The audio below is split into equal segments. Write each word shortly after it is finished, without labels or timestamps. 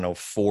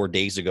4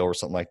 days ago or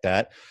something like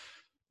that,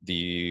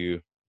 the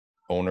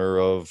owner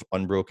of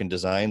Unbroken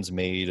Designs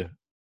made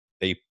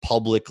a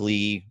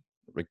publicly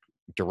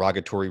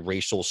derogatory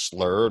racial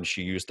slur, and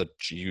she used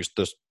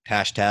this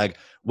hashtag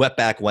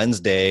Wetback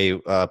Wednesday,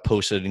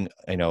 posted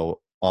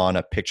on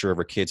a picture of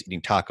her kids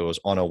eating tacos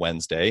on a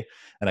Wednesday.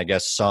 And I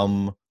guess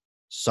some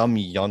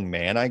young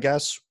man,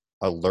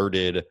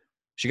 alerted.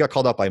 She got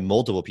called out by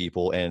multiple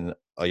people, and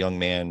a young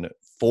man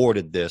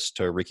forwarded this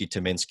to Ricky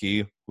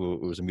Tominski, who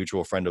was a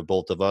mutual friend of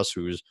both of us,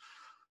 who's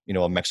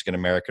a Mexican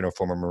American or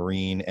former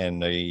Marine,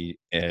 and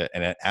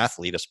an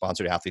athlete, a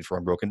sponsored athlete for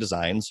Unbroken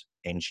Designs.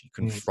 And she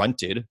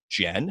confronted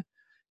Jen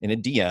in a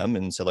DM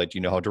and said, like, do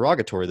you know how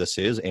derogatory this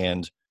is?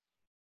 And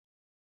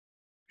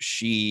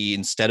she,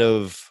 instead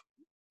of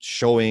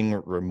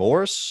showing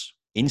remorse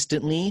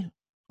instantly,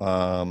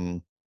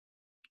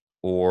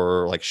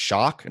 or like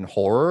shock and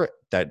horror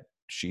that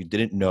she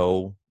didn't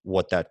know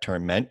what that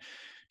term meant,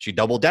 she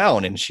doubled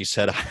down and she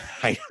said,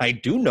 I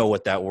do know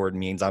what that word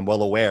means. I'm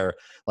well aware.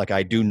 Like,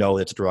 I do know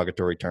it's a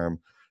derogatory term.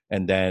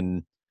 And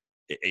then,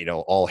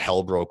 all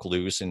hell broke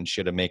loose, and she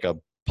had to make a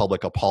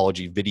public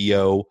apology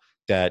video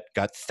that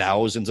got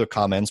thousands of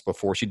comments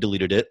before she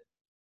deleted it.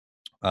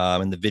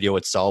 And the video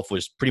itself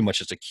was pretty much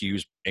just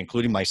accused,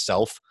 including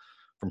myself,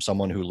 from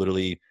someone who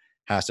literally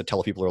has to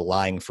tell people are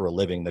lying for a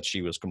living, that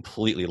she was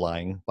completely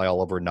lying by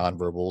all of her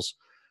nonverbals.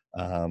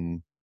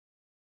 And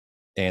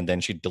then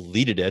she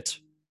deleted it.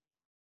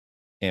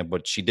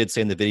 But she did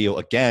say in the video,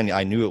 again,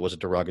 I knew it was a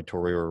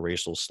derogatory or a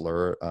racial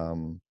slur.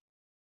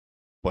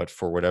 But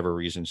for whatever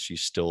reason, she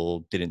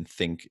still didn't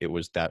think it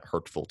was that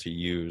hurtful to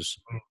use.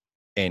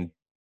 And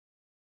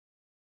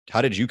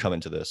how did you come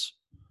into this?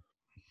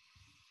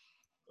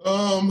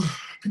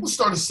 People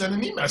started sending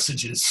me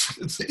messages.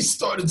 They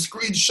started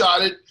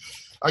screenshotting.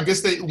 I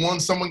guess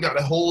someone got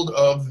a hold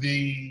of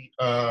the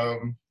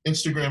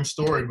Instagram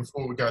story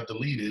before it got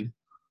deleted,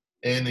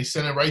 and they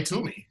sent it right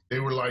to me. They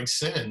were like,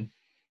 Sin,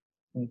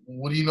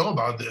 what do you know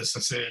about this? I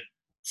said,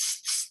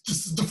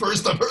 this is the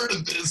first I've heard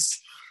of this.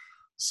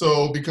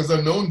 So because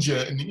I've known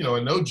Jen, I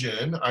know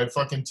Jen, I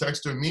fucking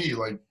text her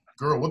immediately, like,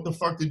 girl, what the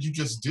fuck did you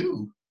just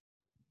do?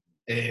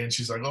 And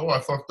she's like, oh, I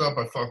fucked up,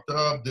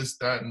 this,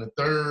 that, and the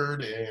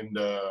third. And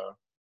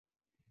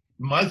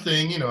my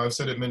thing, I've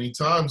said it many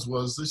times,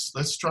 was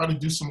let's try to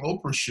do some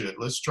Oprah shit.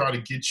 Let's try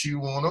to get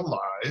you on a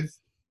live,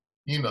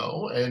 and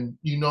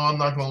I'm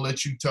not going to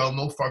let you tell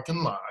no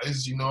fucking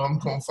lies. I'm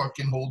going to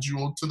fucking hold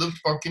you to the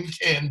fucking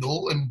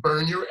candle and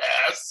burn your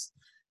ass.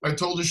 I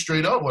told her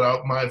straight up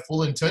what my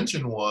full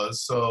intention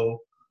was. So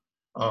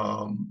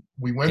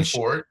we went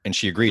for it. And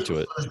she agreed to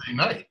it. Thursday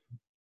night.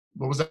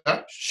 What was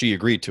that? She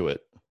agreed to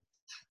it.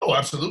 Oh,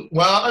 absolutely.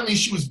 Well, I mean,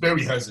 she was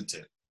very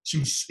hesitant. She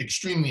was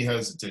extremely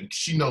hesitant.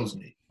 She knows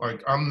me.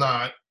 Like, I'm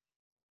not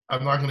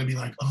going to be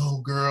like,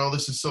 oh, girl,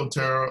 this is so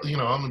terrible.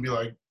 I'm going to be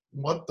like,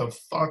 what the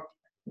fuck?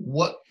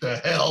 What the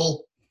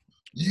hell?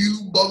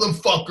 You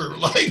motherfucker.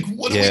 Like,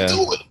 what are we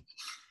doing?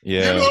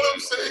 Yeah. You know what I'm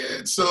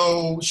saying?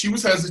 So she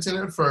was hesitant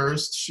at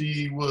first.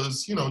 She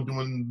was,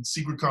 doing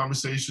secret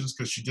conversations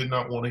because she did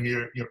not want to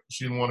hear,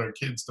 she didn't want her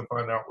kids to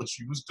find out what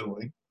she was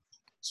doing.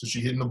 So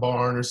she hid in the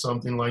barn or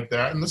something like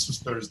that. And this was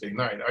Thursday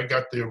night. I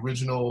got the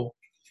original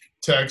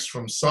text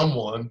from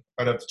someone.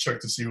 I'd have to check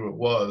to see who it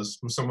was.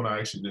 It was someone I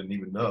actually didn't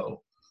even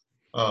know.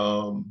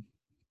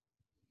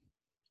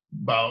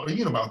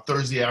 About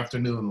Thursday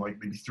afternoon, like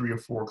maybe 3 or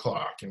 4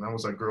 o'clock. And I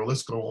was like, girl,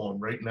 let's go on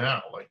right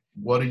now. Like,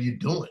 what are you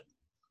doing?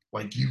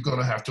 Like, you're going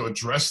to have to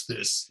address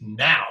this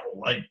now.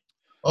 Like,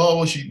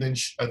 oh, I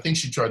think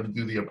she tried to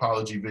do the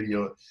apology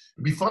video.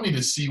 It'd be funny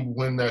to see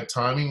when that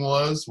timing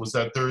was. Was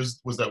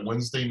that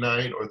Wednesday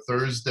night or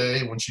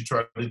Thursday when she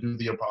tried to do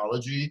the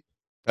apology?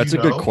 That's a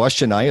good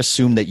question. I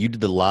assume that you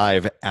did the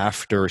live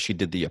after she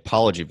did the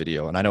apology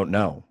video, and I don't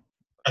know.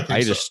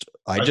 I just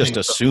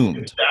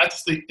assumed.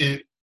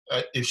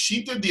 If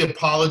she did the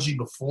apology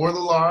before the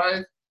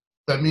live,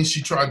 that means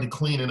she tried to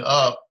clean it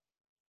up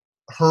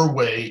her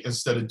way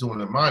instead of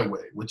doing it my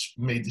way, which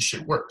made the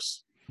shit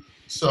worse.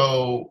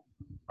 So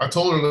I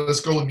told her, let's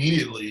go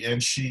immediately.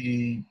 And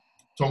she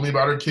told me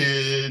about her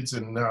kids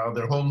and now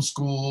they're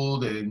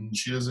homeschooled and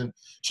she doesn't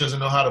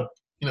know how to,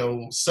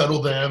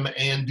 settle them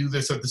and do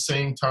this at the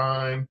same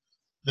time.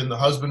 Then the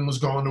husband was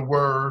going to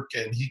work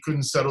and he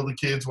couldn't settle the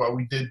kids while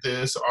we did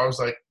this. So I was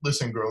like,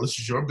 listen, girl, this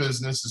is your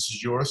business. This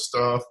is your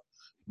stuff.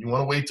 You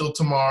want to wait till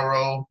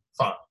tomorrow?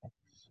 Fine.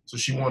 So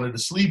she wanted to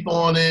sleep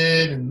on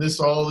it and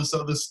all this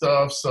other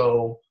stuff.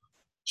 So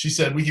she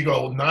said we could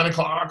go 9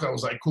 o'clock. I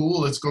was like,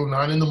 cool, let's go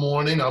 9 in the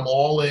morning. I'm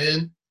all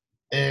in.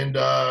 And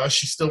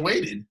she still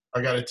waited.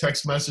 I got a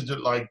text message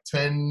at like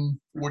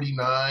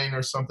 10:49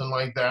 or something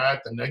like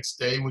that the next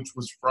day, which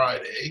was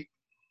Friday.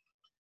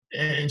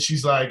 And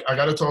she's like, I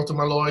got to talk to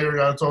my lawyer.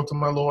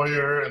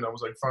 And I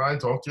was like, fine,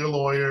 talk to your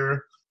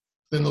lawyer.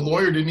 Then the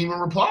lawyer didn't even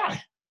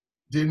reply.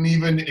 Didn't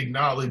even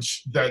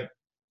acknowledge that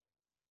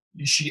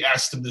she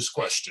asked him this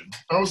question.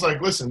 I was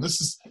like, listen,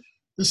 this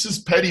is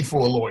petty for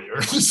a lawyer.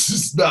 This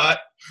is not,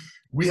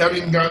 We haven't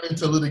even gotten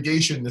into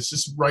litigation. This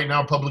is right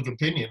now public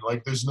opinion.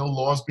 Like, there's no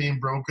laws being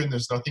broken.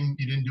 There's nothing.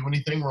 You didn't do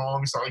anything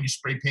wrong. It's not like you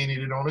spray painted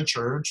it on a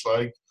church.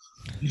 Like,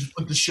 you just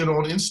put the shit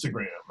on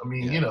Instagram. I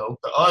mean, to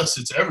us,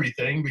 it's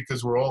everything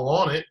because we're all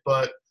on it.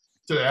 But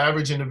to the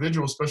average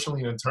individual,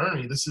 especially an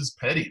attorney, this is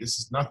petty. This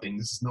is nothing.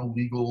 This is no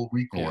legal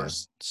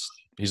recourse. Yeah.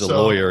 He's a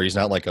lawyer. He's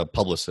not like a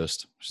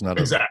publicist. He's not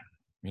exactly.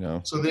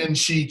 So then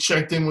she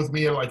checked in with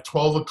me at like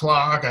 12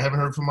 o'clock. I haven't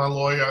heard from my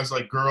lawyer. I was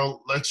like,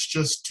 girl, let's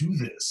just do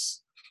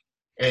this.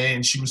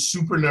 And she was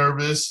super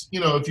nervous.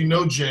 If you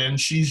know Jen,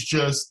 she's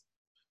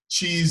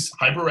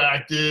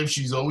hyperactive.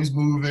 She's always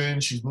moving.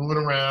 She's moving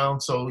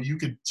around. So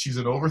she's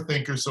an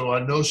overthinker. So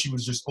I know she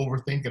was just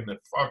overthinking the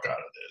fuck out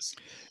of this.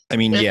 I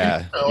mean,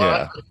 yeah.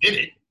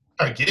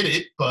 I get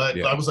it. But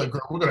I was like,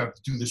 girl, we're going to have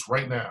to do this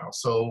right now.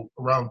 So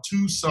around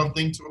 2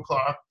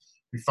 o'clock,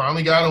 we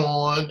finally got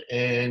on.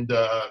 And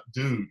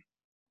dude,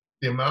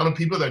 the amount of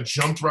people that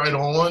jumped right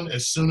on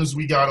as soon as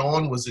we got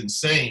on was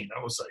insane.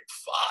 I was like,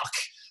 fuck.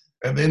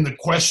 And then the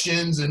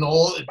questions and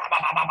all,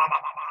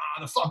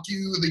 the fuck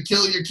you, they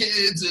kill your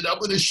kids, and I'm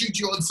going to shoot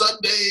you on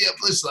Sunday.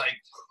 I'm just like,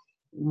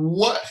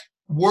 what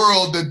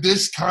world that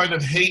this kind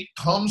of hate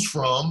comes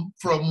from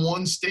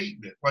one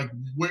statement? Like,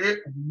 where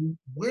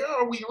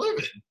are we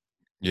living?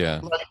 Yeah.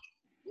 Like,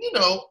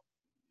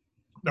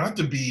 not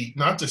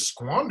to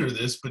squander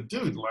this, but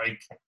dude, like,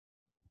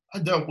 I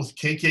dealt with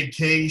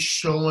KKK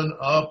showing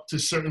up to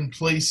certain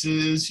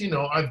places.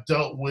 I've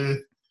dealt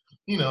with,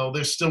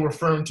 they're still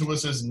referring to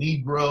us as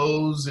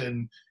Negroes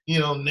and,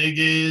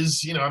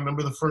 niggas. I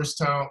remember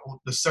the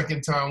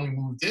second town we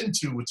moved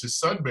into, which is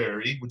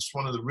Sudbury, which is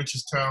one of the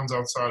richest towns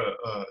outside of,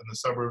 in the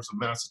suburbs of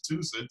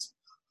Massachusetts.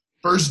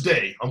 First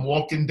day, I'm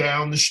walking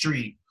down the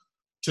street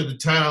to the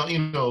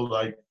town,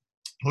 like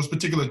those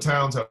particular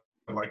towns have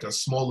like a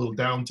small little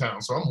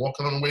downtown. So I'm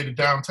walking on the way to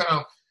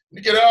downtown.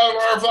 You get out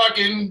of our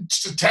fucking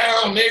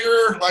town,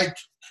 nigger. Like,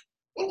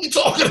 what are we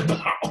talking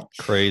about?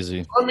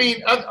 Crazy. I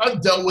mean,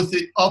 I've dealt with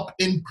it up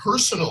in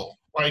personal,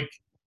 like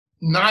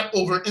not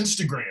over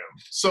Instagram.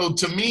 So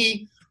to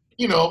me,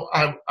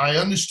 I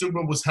understood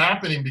what was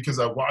happening because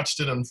I watched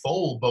it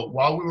unfold. But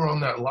while we were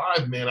on that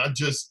live, man, I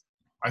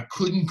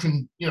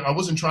couldn't, I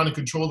wasn't trying to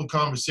control the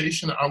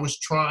conversation. I was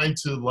trying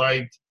to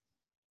like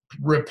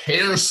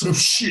repair some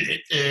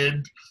shit.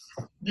 And,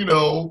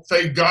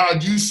 thank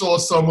God you saw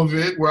some of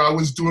it where I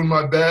was doing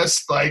my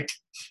best. Like,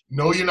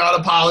 no, you're not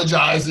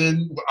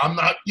apologizing. I'm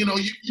not, you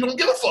don't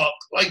give a fuck.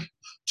 Like,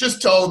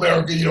 just tell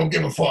America you don't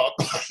give a fuck.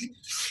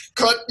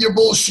 Cut your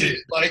bullshit.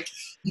 Like,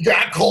 you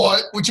got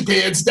caught with your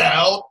pants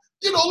down.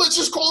 Let's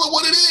just call it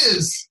what it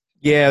is.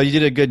 Yeah, you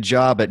did a good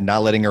job at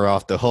not letting her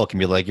off the hook and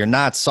be like, you're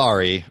not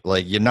sorry.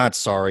 Like, you're not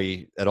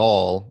sorry at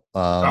all.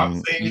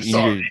 I'm saying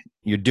sorry.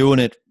 You're doing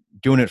it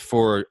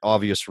for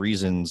obvious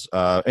reasons.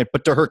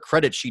 But to her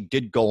credit, she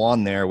did go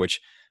on there, which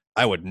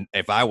I wouldn't,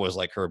 if I was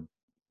like her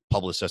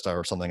publicist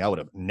or something, I would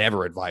have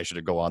never advised her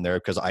to go on there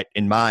because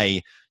in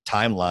my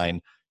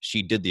timeline,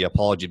 she did the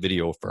apology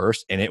video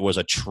first and it was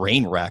a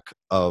train wreck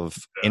of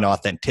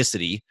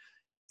inauthenticity.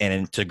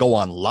 And to go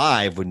on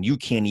live when you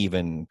can't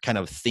even kind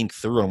of think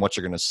through on what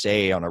you're going to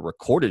say on a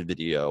recorded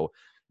video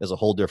is a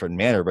whole different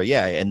manner. But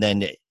yeah, and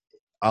then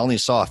I only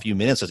saw a few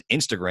minutes of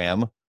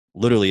Instagram,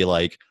 literally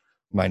like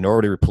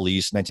Minority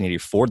Police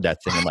 1984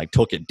 that thing and like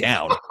took it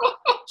down.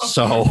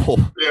 So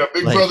yeah,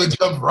 Big Brother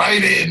jumped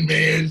right in,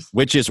 man.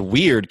 Which is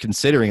weird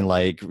considering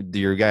like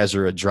your guys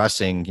are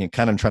addressing,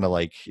 kind of trying to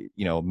like,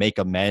 make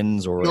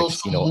amends or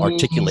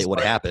articulate what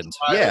happened.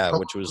 Yeah,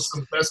 which was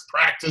some best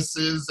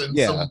practices and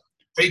some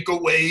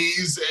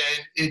takeaways,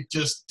 and it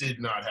just did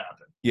not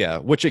happen. Yeah,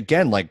 which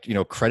again, like,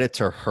 credit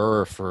to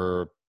her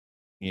for,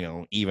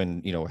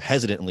 even,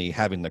 hesitantly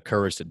having the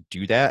courage to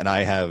do that.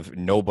 And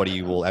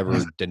nobody will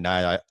ever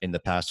deny in the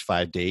past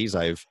 5 days,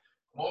 I've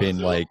been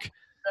like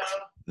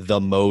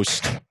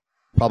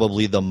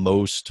probably the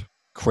most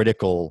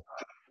critical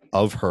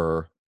of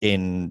her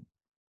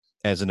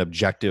as an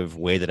objective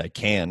way that I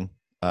can,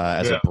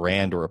 as a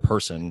brand or a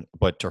person.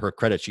 But to her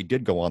credit, she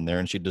did go on there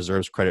and she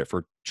deserves credit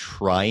for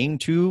trying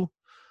to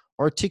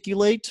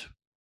articulate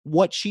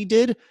what she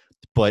did.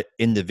 But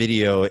in the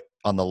video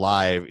on the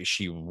live,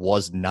 she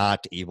was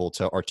not able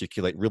to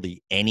articulate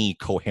really any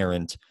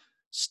coherent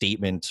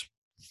statement,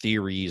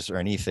 theories, or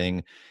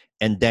anything.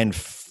 And then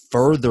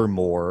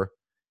furthermore,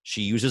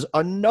 she uses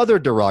another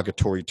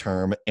derogatory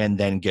term and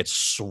then gets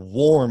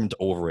swarmed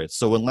over it.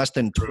 So in less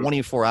than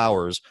 24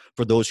 hours,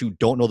 for those who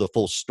don't know the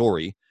full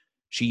story,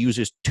 she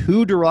uses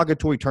 2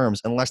 derogatory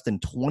terms in less than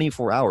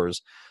 24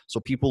 hours. So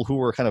people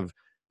who are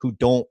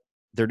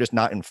they're just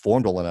not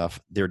informed well enough.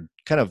 They're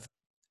kind of,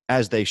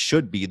 as they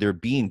should be, they're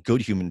being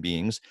good human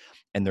beings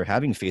and they're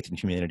having faith in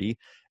humanity.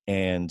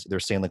 And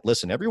they're saying like,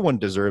 listen, everyone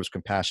deserves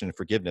compassion and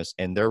forgiveness.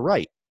 And they're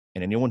right.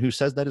 And anyone who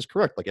says that is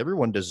correct. Like,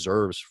 everyone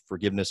deserves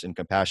forgiveness and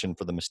compassion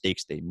for the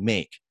mistakes they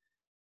make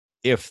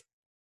if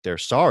they're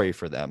sorry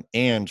for them.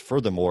 And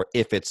furthermore,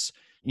 if it's,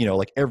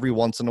 like every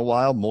once in a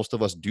while, most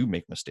of us do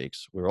make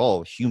mistakes. We're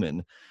all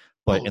human.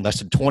 But in less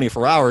than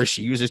 24 hours,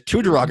 she uses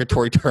 2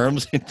 derogatory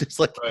terms. And it's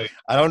like,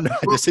 I don't know.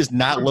 This is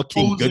not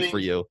looking good for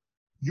you.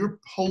 you're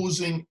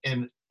posing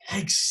an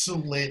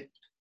excellent,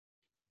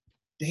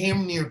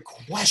 damn near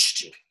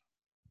question.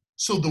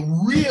 So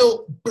the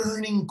real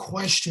burning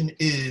question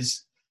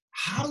is,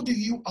 how do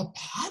you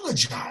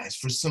apologize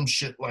for some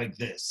shit like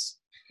this?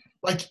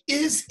 Like,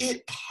 is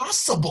it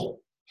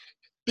possible?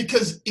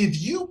 Because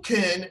if you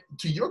can,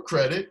 to your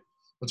credit,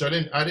 which I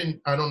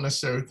don't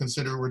necessarily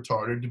consider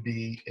retarded to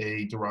be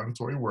a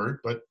derogatory word,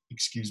 but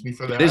excuse me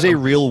for that. It is a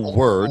real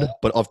word,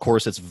 but of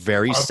course it's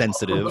very I'm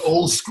sensitive.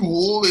 old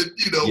school, and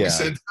we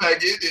said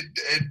faggot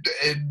and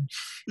and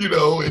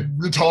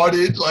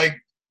retarded, like,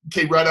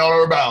 came right out of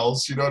our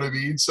mouths. You know what I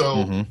mean?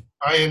 So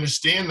I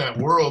understand that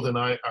world, and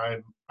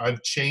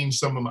I've changed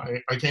some of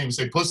my. I can't even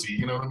say pussy.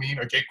 You know what I mean?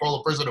 I can't call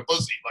a person a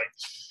pussy. Like,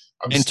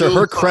 and to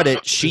her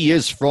credit, she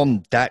is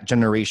from that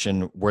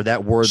generation where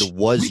that word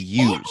was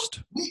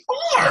used. We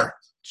are.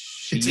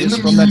 She is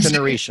from that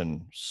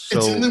generation. So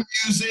it's in the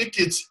music.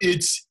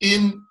 It's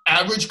in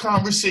average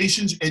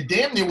conversations. And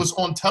damn near was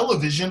on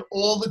television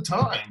all the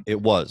time. It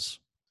was.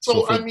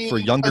 So for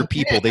younger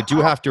people, they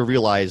do have to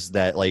realize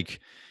that, like,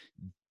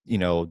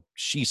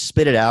 she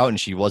spit it out and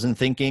she wasn't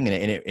thinking,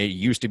 and it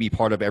used to be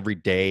part of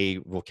everyday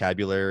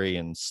vocabulary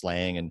and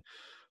slang,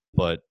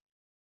 but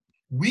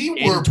we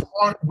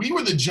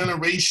were the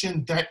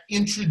generation that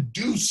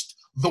introduced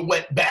the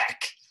wetback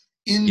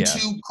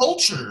into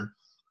culture,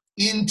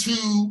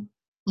 into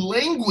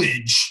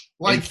language.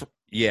 Like,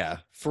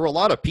 for a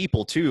lot of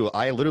people too.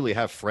 I literally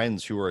have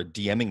friends who are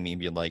DMing me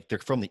being like, they're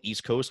from the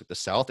East Coast, like the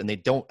South, and they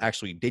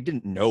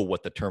didn't know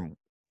what the term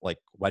like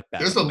wetback.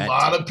 There's a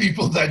lot of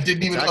people that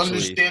didn't even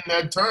understand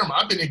that term.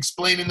 I've been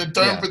explaining the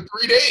term for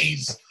 3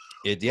 days.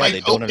 They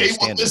don't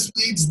understand. This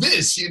means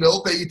this.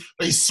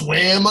 They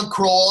swam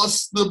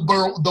across the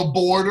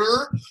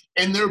border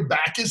and their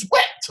back is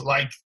wet.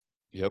 Like,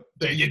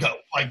 there you go.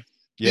 Like,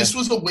 this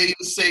was a way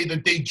to say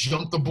that they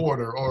jumped the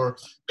border or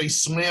they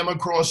swam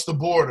across the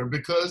border,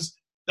 because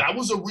that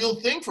was a real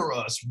thing for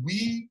us.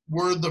 We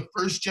were the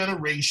first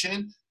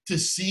generation to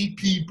see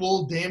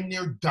people damn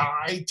near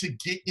die to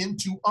get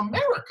into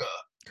America.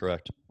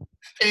 Correct.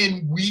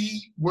 And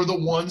we were the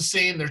ones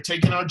saying they're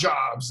taking our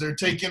jobs, they're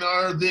taking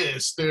our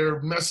this, they're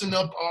messing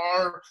up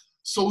our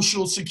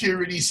social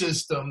security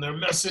system, they're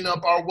messing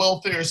up our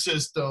welfare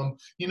system,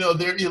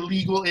 they're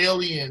illegal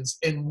aliens.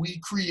 And we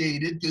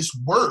created this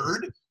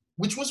word,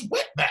 which was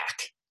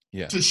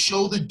wetback, to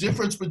show the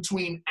difference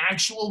between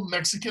actual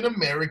Mexican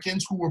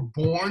Americans who were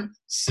born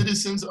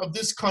citizens of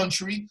this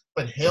country,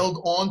 but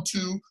held on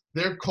to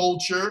their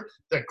culture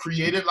that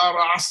created La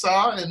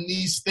Raza and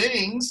these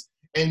things.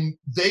 And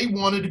they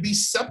wanted to be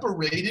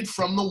separated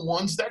from the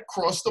ones that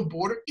crossed the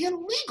border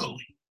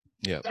illegally.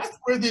 Yeah, that's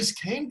where this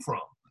came from.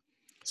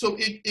 So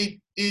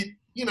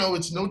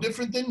it's no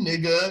different than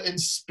nigga and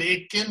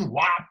spick and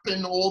wop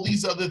and all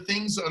these other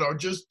things that are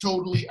just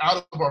totally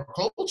out of our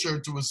culture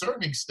to a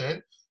certain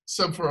extent,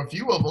 except for a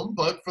few of them.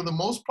 But for the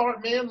most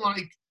part, man,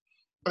 like,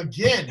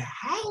 again,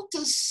 how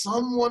does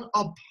someone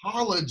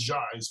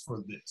apologize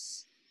for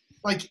this?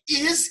 Like,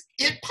 is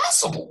it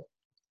possible?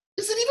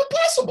 Is it even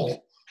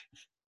possible?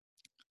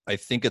 I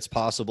think it's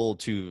possible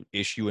to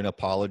issue an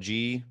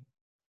apology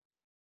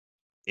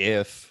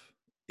if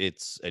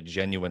it's a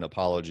genuine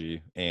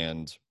apology,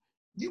 and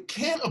you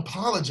can't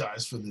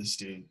apologize for this,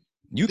 dude.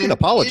 You can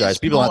apologize.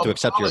 People don't have to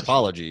accept your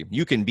apology.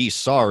 You can be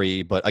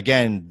sorry, but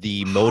again,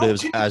 the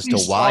motives as to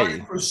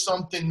why for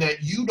something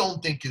that you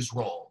don't think is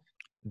wrong.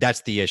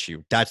 That's the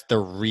issue. That's the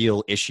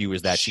real issue,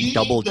 is that she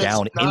doubled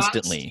down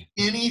instantly.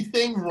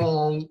 Anything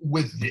wrong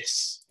with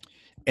this?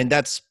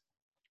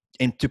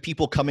 And to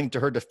people coming to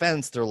her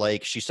defense, they're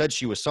like, she said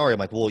she was sorry. I'm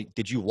like, well,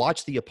 did you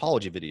watch the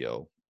apology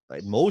video?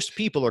 Like, most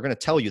people are going to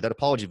tell you that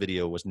apology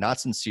video was not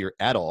sincere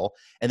at all.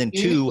 And then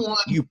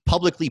you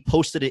publicly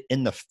posted it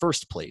in the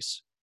first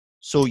place.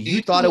 So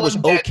you thought it was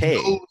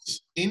okay.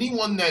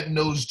 Anyone that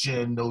knows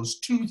Jen knows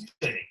two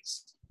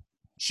things.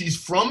 She's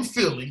from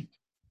Philly,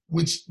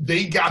 which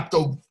they got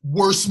the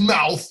worst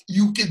mouth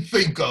you can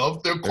think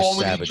of. They're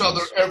calling each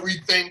other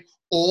everything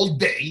all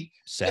day.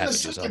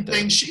 Savages. And the second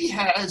thing, she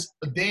has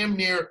a damn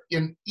near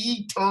an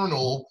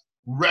eternal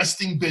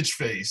resting bitch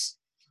face.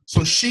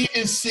 So she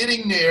is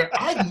sitting there.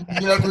 I've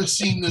never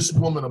seen this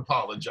woman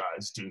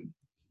apologize, dude.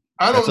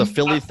 That's a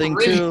Philly thing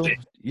too.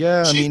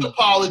 Yeah, she's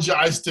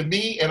apologized to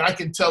me, and I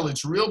can tell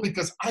it's real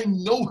because I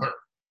know her.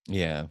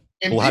 Yeah.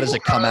 And well, how does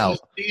it come out?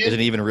 Is it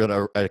even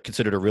real?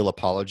 Considered a real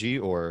apology,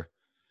 or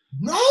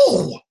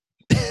no?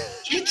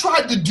 She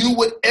tried to do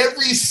what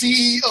every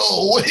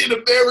CEO in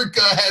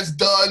America has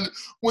done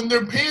when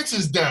their pants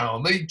is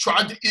down. They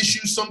tried to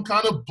issue some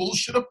kind of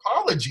bullshit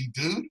apology,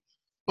 dude.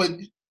 But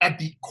at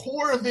the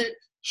core of it,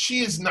 she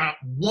is not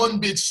one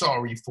bit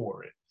sorry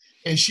for it.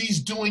 And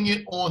she's doing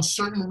it on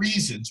certain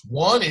reasons.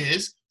 One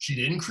is she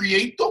didn't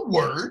create the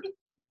word.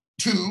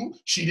 2,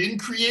 she didn't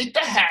create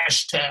the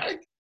hashtag.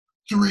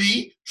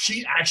 3,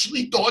 she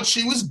actually thought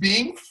she was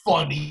being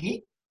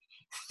funny.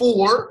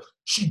 4,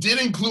 she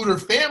did include her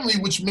family,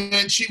 which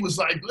meant she was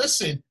like,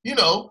 listen,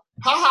 ha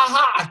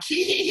ha ha,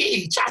 hee hee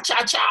hee, cha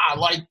cha cha.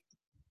 Like,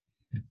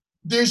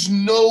 there's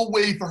no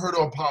way for her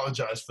to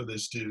apologize for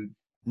this, dude.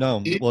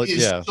 No, It well, is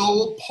yeah,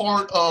 so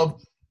part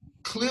of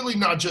clearly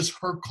not just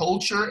her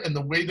culture and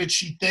the way that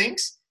she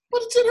thinks,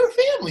 but it's in her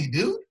family,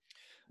 dude.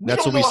 We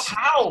that's don't what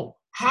we know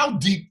how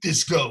deep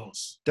this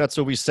goes. that's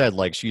what we said.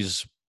 Like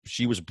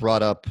she was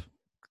brought up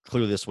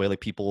clearly this way.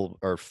 Like people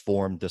are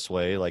formed this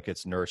way. Like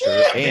it's nurture.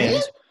 Yeah, man.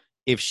 And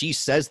if she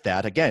says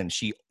that again,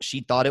 she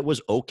thought it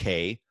was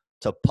okay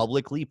to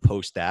publicly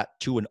post that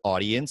to an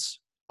audience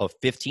of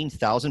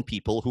 15,000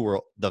 people who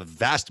are the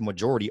vast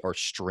majority are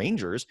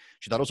strangers.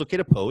 She thought it was okay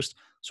to post.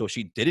 So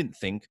she didn't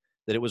think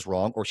that it was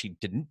wrong, or she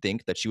didn't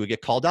think that she would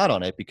get called out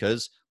on it,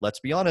 because let's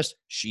be honest,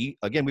 she,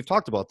 again, we've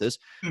talked about this.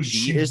 Dude, She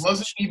she is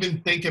wasn't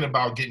even thinking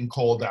about getting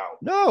called out.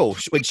 no,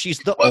 when she's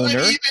the Wasn't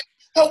owner. even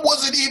that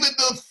wasn't even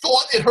the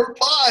thought in her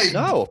mind.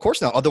 No, of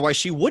course not. Otherwise,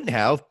 she wouldn't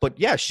have. But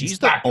yeah, she's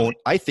the Exactly. own.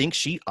 I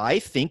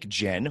think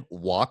Jen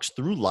walks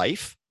through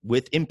life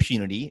with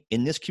impunity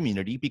in this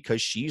community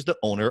because she's the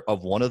owner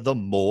of one of the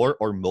more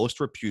or most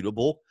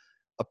reputable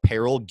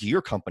apparel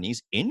gear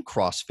companies in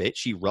CrossFit.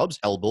 She rubs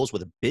elbows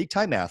with big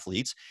time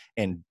athletes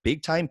and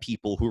big time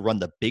people who run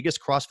the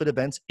biggest CrossFit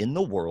events in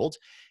the world.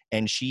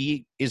 And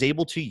she is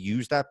able to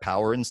use that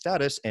power and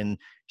status, and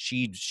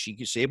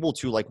she's able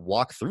to like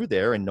walk through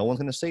there, and no one's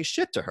going to say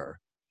shit to her,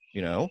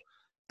 you know.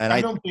 And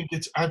I don't think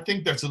it's. I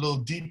think that's a little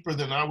deeper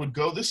than I would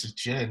go. This is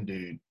Jen,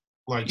 dude.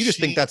 Like you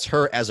just think that's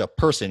her as a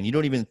person. You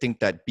don't even think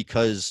that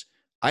because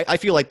I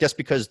feel like that's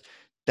because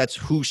that's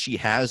who she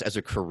has as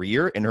a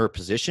career in her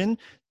position,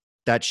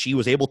 that she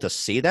was able to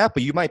say that.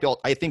 But you might be,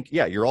 I think,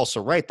 yeah, you're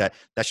also right that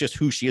that's just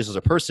who she is as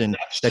a person,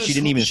 that she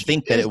didn't even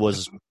think that it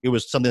was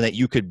something that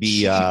you could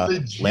be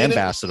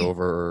lambasted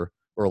over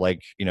or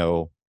like, you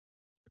know,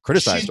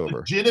 criticized she over.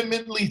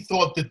 legitimately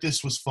thought that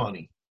this was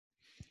funny.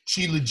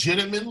 She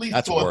legitimately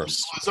That's thought worse.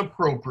 this was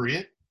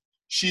appropriate.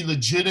 She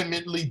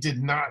legitimately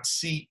did not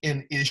see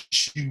an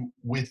issue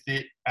with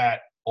it at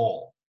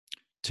all.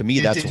 To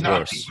me, that's it did not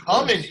worse.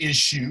 become an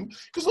issue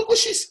because look what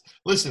she's.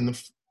 Listen,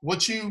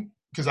 what you,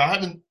 because I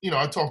haven't, you know,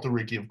 I talked to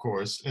Ricky, of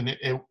course, and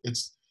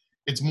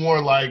it's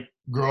more like,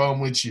 girl, I'm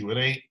with you. It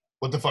ain't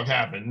what the fuck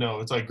happened. No,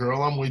 it's like,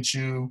 girl, I'm with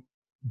you.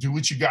 Do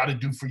what you got to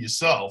do for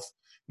yourself.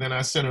 Then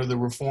I sent her the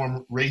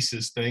reform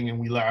racist thing, and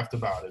we laughed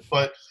about it.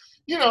 But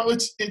you know,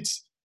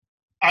 it's.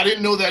 I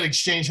didn't know that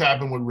exchange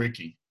happened with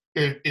Ricky.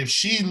 If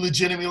she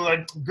legitimately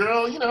like,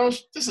 girl, you know,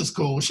 this is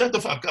cool. Shut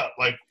the fuck up.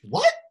 Like,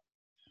 what?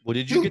 Well,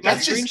 did you Dude, get that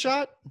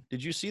screenshot?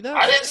 Did you see that?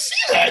 I didn't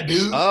see that,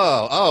 dude.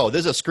 Oh,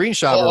 there's a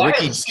screenshot where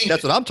Ricky,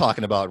 that's what I'm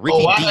talking about.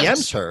 Ricky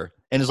DMs her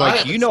and is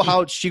like, do you know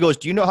how, she goes,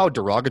 do you know how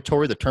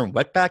derogatory the term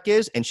wetback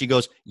is? And she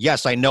goes,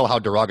 yes, I know how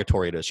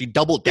derogatory it is. She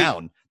doubled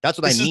down. That's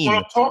what I mean what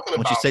I'm talking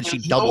when about. she said she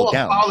doubled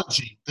down.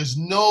 Apology.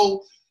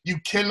 You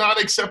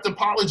cannot accept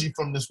apology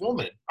from this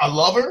woman. I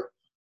love her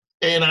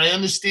and I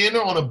understand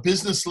her on a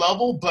business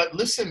level, but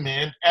listen,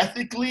 man,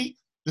 ethically,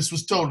 this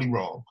was totally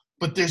wrong.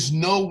 But there's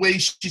no way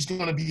she's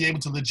going to be able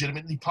to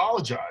legitimately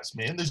apologize,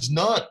 man. There's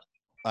none.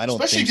 I don't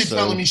Especially think if you're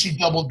telling me she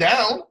doubled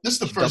down. This is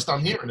the first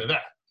I'm hearing of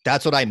that.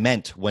 That's what I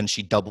meant when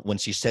she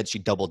said she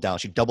doubled down.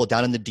 She doubled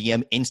down in the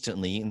DM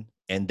instantly,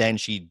 and then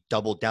she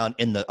doubled down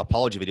in the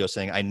apology video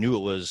saying, I knew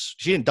it was,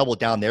 she didn't double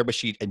down there, but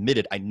she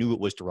admitted, I knew it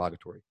was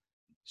derogatory.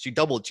 She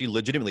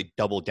legitimately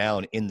doubled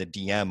down in the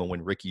DM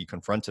when Ricky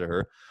confronted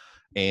her.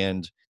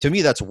 And to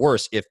me, that's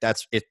worse if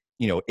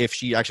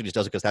she actually just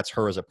does it because that's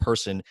her as a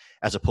person,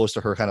 as opposed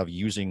to her kind of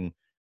using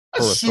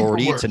her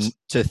authority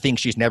to think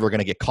she's never going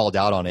to get called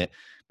out on it.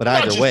 But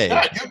either way,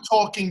 you're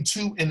talking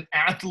to an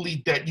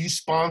athlete that you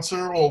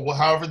sponsor or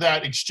however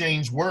that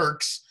exchange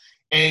works,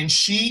 and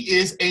she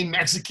is a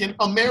Mexican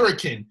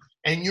American,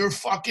 and you're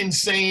fucking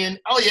saying,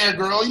 oh yeah,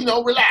 girl, you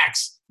know,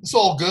 relax. It's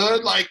all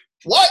good. Like,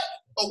 what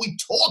are we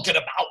talking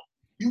about?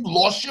 You've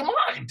lost your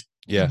mind.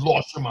 Yeah. You've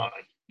lost your mind.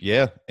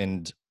 Yeah.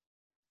 And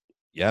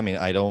yeah, I mean,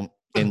 I don't.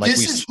 And like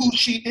this is who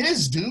she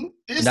is, dude.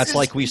 And that's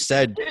like we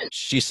said.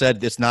 She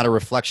said it's not a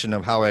reflection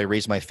of how I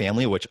raised my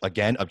family, which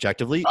again,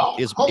 objectively,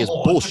 is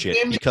bullshit.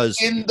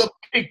 Because in the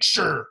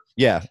picture,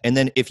 yeah. And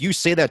then if you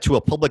say that to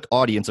a public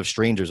audience of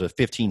strangers of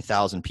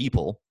 15,000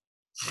 people,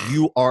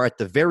 you are at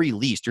the very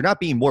least, you're not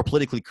being more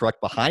politically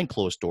correct behind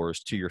closed doors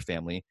to your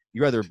family.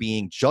 You're either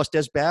being just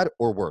as bad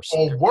or worse.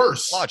 Or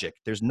worse. Logic.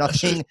 There's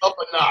nothing up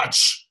a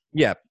notch.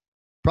 Yeah,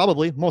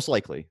 probably, most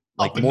likely,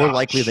 like more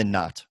likely than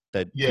not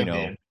that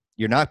man.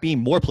 You're not being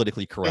more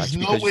politically correct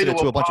because you said it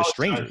to a bunch of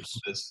strangers.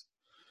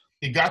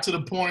 It got to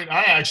the point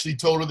I actually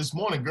told her this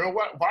morning, girl,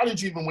 why did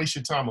you even waste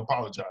your time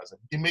apologizing?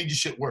 It made your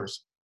shit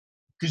worse.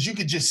 Because you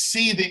could just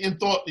see the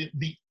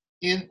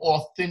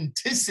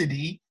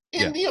inauthenticity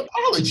in the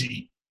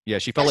apology. Yeah,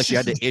 she felt like she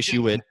had to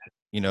issue it.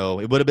 You know,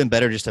 it would have been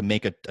better just to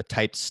make a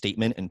typed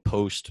statement and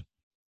post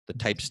the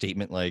typed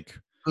statement like,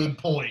 good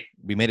point.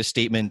 We made a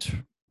statement.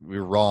 We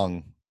were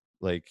wrong.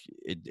 Like,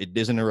 it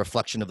isn't a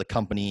reflection of the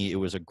company. It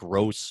was a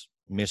gross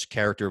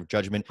mischaracter of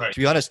judgment. Right. To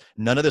be honest,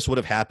 none of this would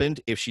have happened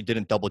if she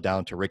didn't double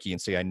down to Ricky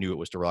and say, I knew it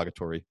was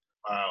derogatory.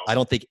 Wow. I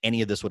don't think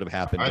any of this would have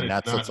happened. And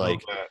that's what's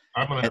like,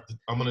 I'm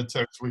gonna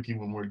text Ricky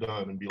when we're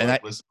done and be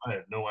listen, I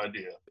had no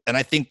idea. And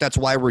I think that's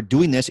why we're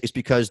doing this, is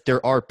because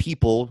there are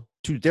people,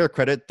 to their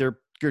credit, they're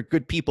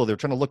good people. They're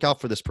trying to look out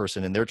for this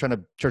person, and they're trying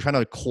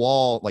to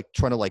quell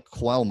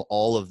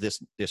all of this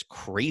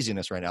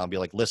craziness right now and be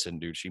like, listen,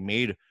 dude,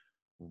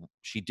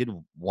 she did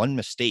one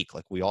mistake.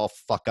 Like, we all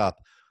fuck up.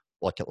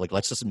 Like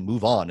let's just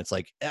move on. It's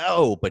like,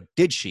 oh, but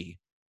did she?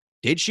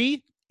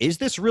 Is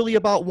this really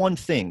about one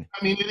thing?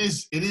 I mean,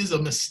 it is a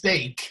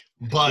mistake,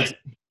 but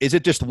is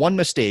it just one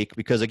mistake?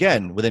 Because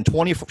again, within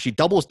 24, she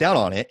doubles down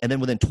on it, and then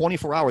within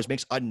 24 hours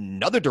makes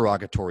another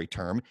derogatory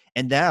term,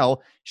 and now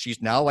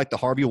she's like the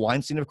Harvey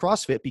Weinstein of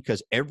CrossFit,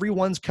 because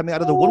everyone's coming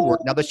out of the woodwork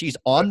now that she's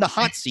on the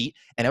hot seat,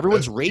 and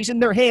everyone's raising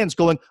their hands,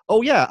 going,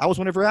 "Oh yeah, I was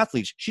one of her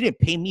athletes. She didn't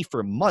pay me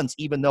for months,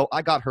 even though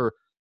I got her,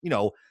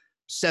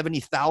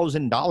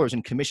 $70,000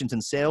 in commissions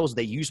and sales.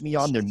 They use me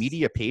on their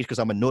media page because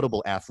I'm a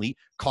notable athlete.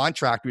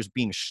 Contractors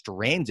being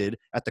stranded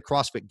at the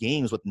CrossFit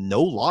Games with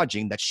no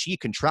lodging that she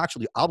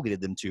contractually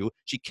obligated them to.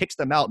 She kicks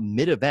them out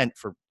mid-event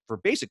for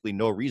basically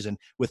no reason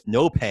with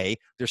no pay.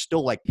 They're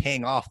still like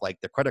paying off like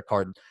the credit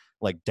card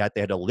like debt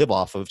they had to live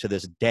off of to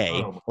this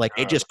day. Like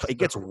it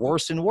gets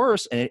worse and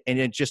worse, and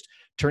it just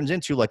turns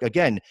into, like,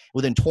 again,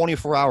 within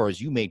 24 hours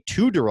you made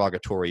 2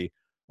 derogatory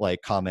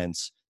like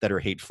comments that are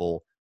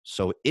hateful.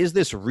 So is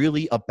this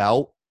really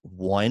about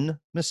one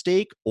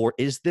mistake, or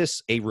is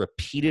this a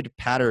repeated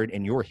pattern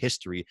in your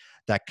history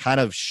that kind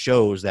of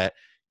shows that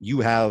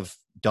you have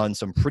done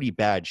some pretty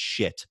bad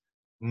shit?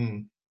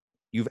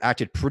 You've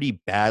acted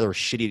pretty bad or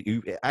shitty.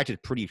 You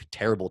acted pretty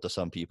terrible to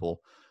some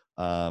people.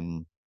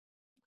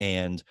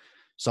 And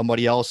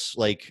somebody else,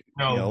 like,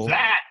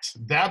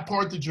 that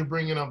part that you're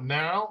bringing up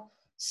now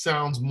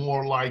sounds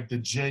more like the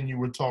Jen you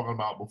were talking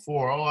about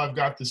before. Oh, I've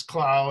got this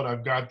cloud.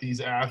 I've got these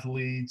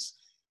athletes.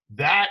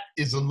 That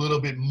is a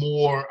little bit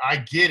more, I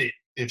get it.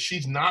 If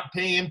she's not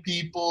paying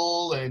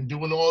people and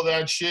doing all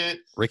that shit.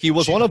 Ricky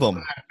was one of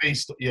them.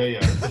 Yeah.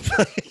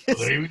 Well,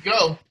 there we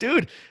go.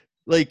 Dude,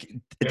 like,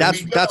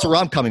 that's where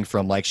I'm coming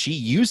from. Like, she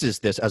uses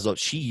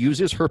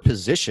her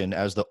position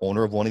as the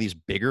owner of one of these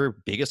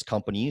biggest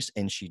companies,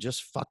 and she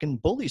just fucking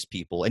bullies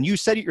people. And you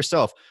said it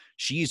yourself.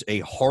 She's a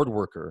hard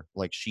worker.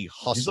 Like, she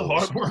hustles. She's a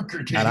hard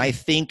worker, dude. And I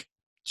think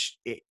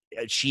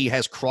she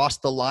has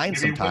crossed the line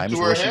sometimes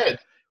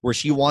where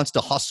she wants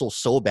to hustle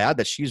so bad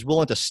that she's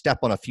willing to step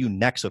on a few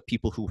necks of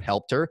people who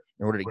helped her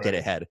in order to get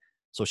ahead.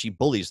 So she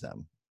bullies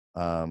them.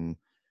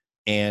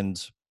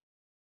 And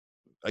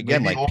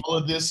again, maybe all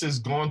of this has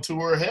gone to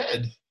her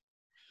head.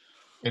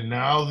 And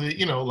now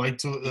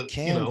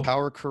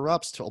power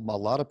corrupts to a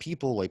lot of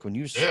people. Like, when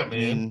you've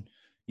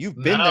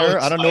been now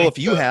there. I don't know if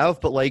you have,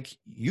 but like,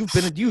 you've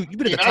been at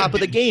the top of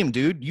the game,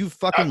 dude. You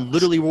fucking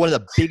literally were one of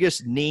the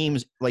biggest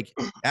names. Like,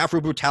 Afro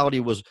Brutality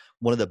was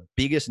one of the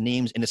biggest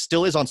names, and it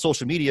still is on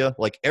social media.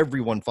 Like,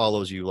 everyone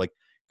follows you, like,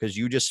 because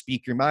you just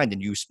speak your mind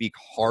and you speak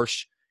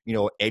harsh,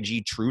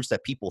 edgy truths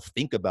that people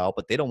think about,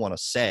 but they don't want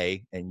to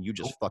say, and you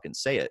just fucking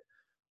say it.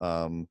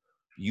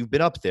 You've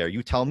been up there.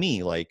 You tell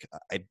me. Like,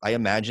 I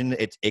imagine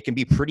it can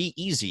be pretty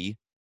easy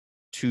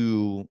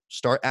to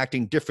start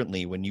acting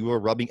differently when you are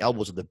rubbing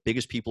elbows with the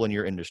biggest people in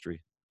your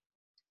industry.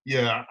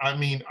 Yeah, I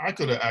mean, I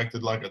could have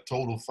acted like a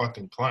total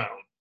fucking clown,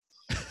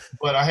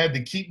 but I had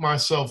to keep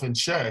myself in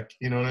check.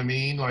 You know what I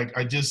mean? Like,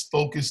 I just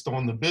focused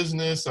on the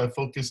business. I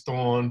focused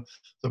on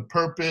the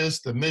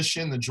purpose, the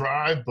mission, the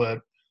drive,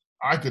 but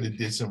I could have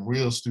did some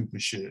real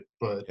stupid shit,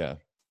 but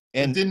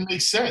it didn't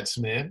make sense,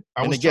 man.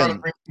 I was trying to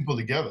bring people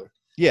together.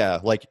 Yeah,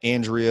 like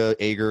Andrea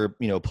Ager,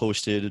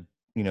 posted,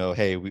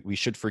 hey, we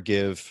should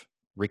forgive.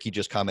 Ricky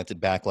just commented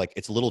back, like,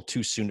 it's a little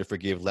too soon to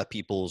forgive. Let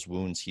people's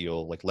wounds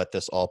heal. Like, let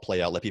this all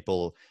play out. Let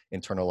people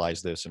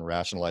internalize this and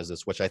rationalize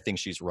this, which I think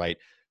she's right.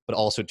 But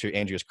also, to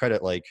Andrea's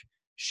credit, like,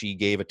 she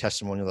gave a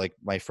testimony like,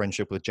 my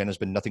friendship with Jen has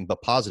been nothing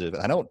but positive.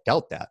 And I don't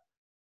doubt that.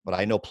 But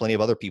I know plenty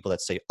of other people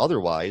that say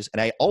otherwise.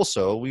 And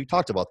we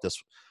talked about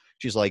this.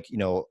 She's like,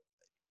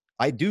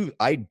 I do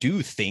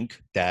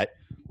think that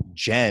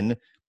Jen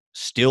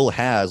still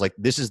has, like,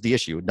 this is the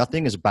issue.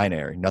 Nothing is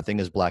binary. Nothing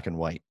is black and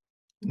white.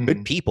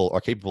 Good people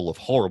are capable of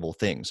horrible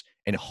things,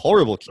 and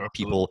horrible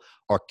people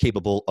are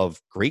capable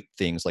of great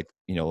things, like,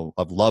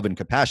 of love and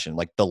compassion.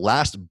 Like, the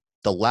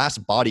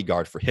last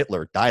bodyguard for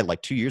Hitler died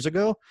like 2 years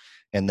ago,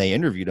 and they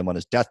interviewed him on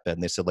his deathbed,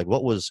 and they said, like,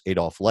 what was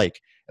Adolf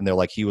like? And they're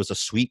like, he was a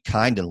sweet,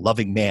 kind, and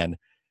loving man.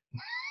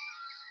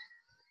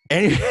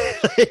 And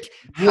like,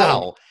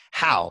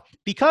 how?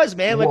 Because,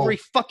 man, like, we're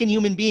fucking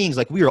human beings.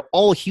 Like, we are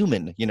all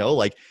human,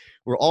 like,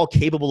 we're all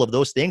capable of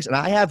those things. And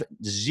I have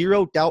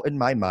zero doubt in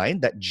my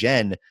mind that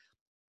Jen,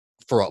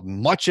 for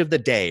much of the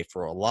day,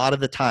 for a lot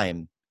of the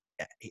time,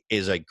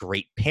 is a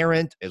great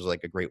parent, is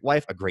like a great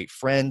wife, a great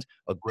friend,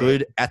 a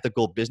good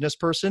ethical business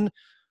person.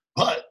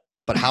 But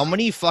how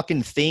many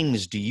fucking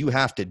things do you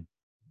have to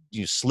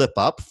slip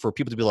up for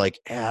people to be like,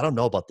 I don't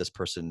know about this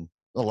person?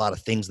 A lot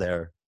of things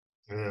there.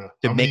 Yeah.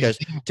 To make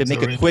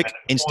a quick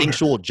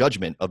instinctual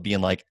judgment of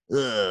being like,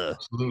 ugh.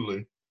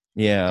 Absolutely.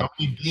 Yeah. How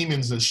many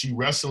demons is she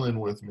wrestling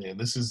with, man?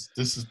 This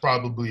is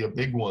probably a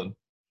big one.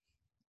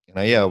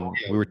 We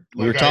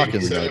were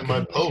talking. I said in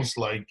my post,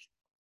 like,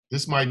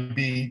 this might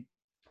be.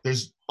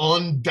 There's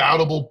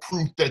undoubtable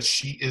proof that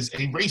she is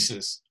a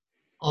racist.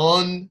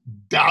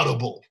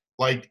 Undoubtable.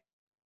 Like,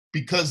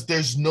 because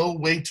there's no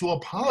way to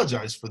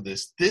apologize for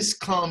this. This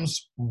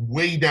comes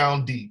way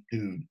down deep,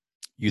 dude.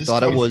 You This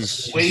thought it comes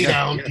was way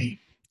down deep.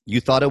 You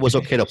thought it was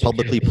okay to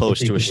publicly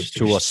post to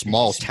a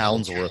small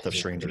town's worth of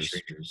strangers.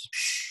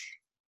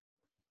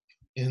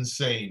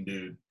 Insane,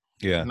 dude.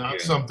 Yeah. Not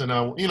something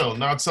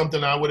not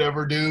something I would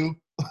ever do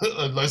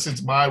unless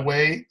it's my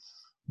way.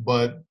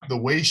 But the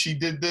way she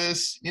did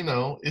this,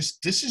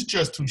 this is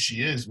just who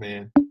she is,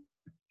 man.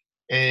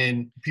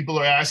 And people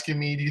are asking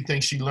me, do you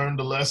think she learned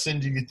a lesson?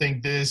 Do you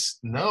think this?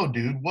 No,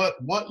 dude.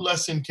 What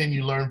lesson can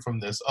you learn from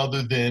this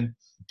other than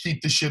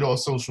keep the shit off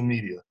social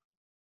media?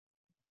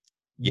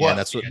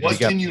 Yeah, what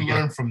can you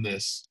learn from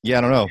this? Yeah,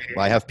 I don't know.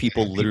 I have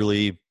people,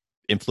 literally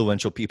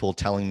influential people,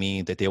 telling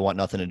me that they want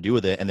nothing to do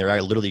with it, and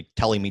they're literally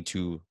telling me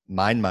to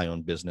mind my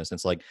own business.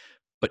 It's like,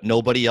 but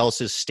nobody else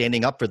is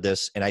standing up for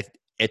this. And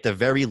at the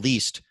very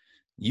least,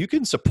 you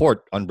can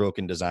support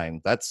Unbroken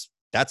Design. That's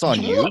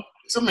on you.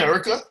 It's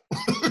America.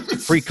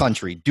 Free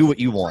country. Do what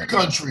you want. Free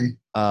country.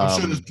 I'm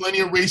sure there's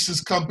plenty of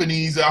racist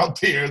companies out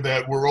there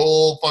that we're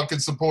all fucking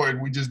supporting.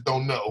 We just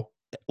don't know.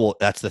 Well,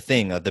 that's the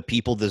thing. The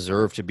people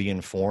deserve to be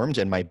informed.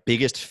 And my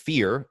biggest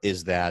fear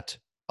is that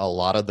a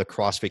lot of the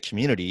CrossFit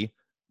community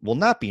will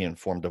not be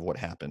informed of what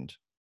happened.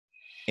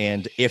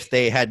 And if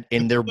they had,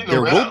 and there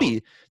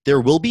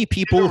will be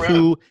people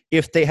who,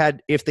 if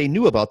they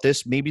knew about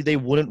this, maybe they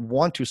wouldn't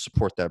want to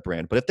support that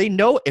brand. But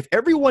if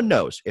everyone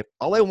knows, if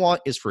all I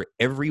want is for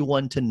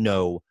everyone to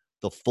know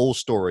the full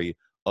story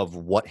of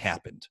what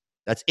happened,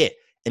 that's it.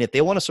 And if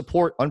they want to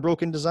support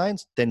Unbroken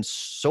Designs, then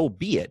so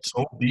be it.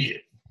 So be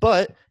it.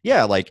 But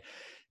yeah, like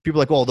people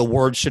are like, well, the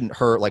words shouldn't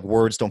hurt. Like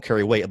words don't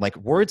carry weight. I'm like,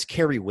 words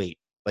carry weight.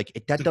 Like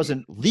that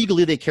doesn't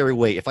legally, they carry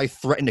weight. If I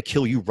threaten to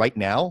kill you right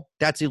now,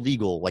 that's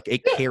illegal. Like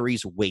it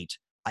carries weight.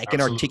 I can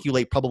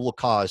articulate probable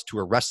cause to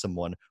arrest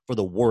someone for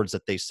the words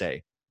that they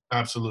say.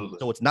 Absolutely.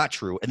 So it's not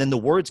true. And then the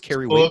words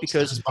carry weight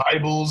because there's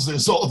Bibles,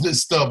 there's all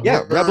this stuff.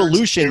 Yeah,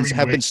 revolutions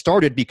have been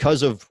started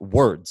because of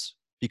words,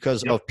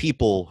 because of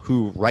people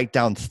who write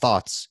down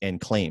thoughts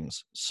and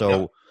claims.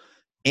 So,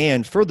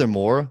 and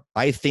furthermore,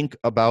 I think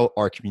about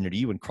our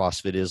community when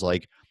CrossFit is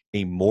like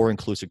a more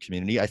inclusive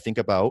community. I think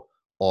about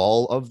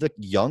all of the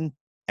young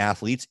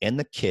athletes and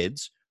the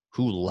kids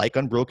who like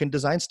Unbroken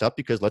Design stuff,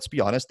 because let's be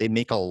honest, they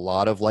make a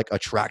lot of like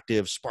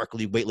attractive,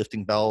 sparkly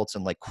weightlifting belts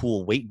and like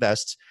cool weight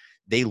vests.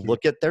 They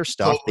look at their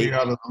stuff. Totally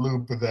out of the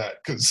loop with that.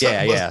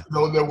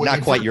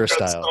 Not quite your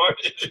style.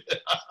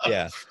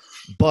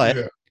 But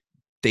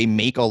they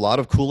make a lot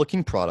of cool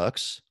looking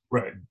products.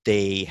 Right.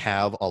 They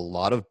have a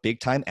lot of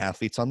big time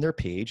athletes on their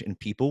page, and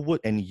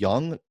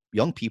young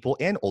people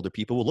and older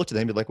people will look to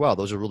them and be like, wow,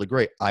 those are really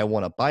great. I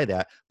want to buy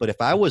that. But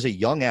if I was a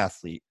young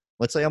athlete,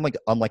 let's say I'm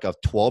like a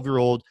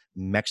 12-year-old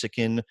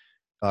Mexican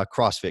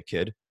CrossFit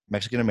kid,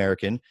 Mexican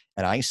American,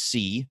 and I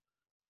see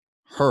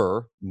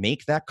her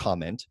make that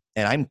comment,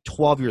 and I'm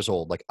 12 years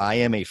old. Like I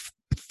am a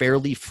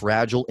fairly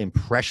fragile,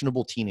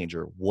 impressionable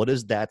teenager. What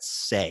does that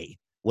say?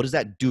 What does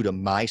that do to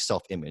my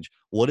self-image?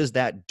 What does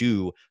that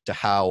do to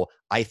how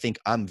I think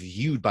I'm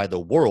viewed by the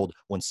world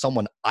when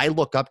someone I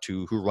look up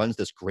to who runs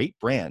this great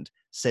brand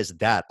says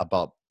that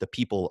about the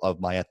people of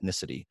my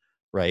ethnicity,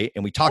 right?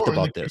 And we talked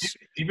about this.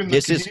 Even the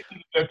community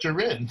that you're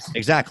in.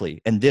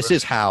 Exactly. And this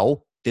is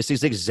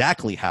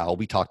exactly how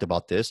we talked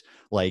about this.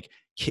 Like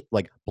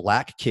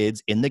black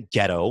kids in the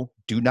ghetto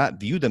do not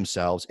view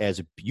themselves as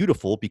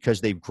beautiful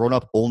because they've grown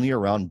up only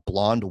around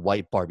blonde,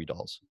 white Barbie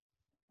dolls.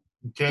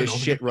 This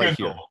shit right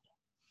here.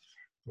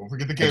 Don't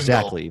forget the Ken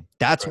Exactly. doll.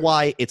 That's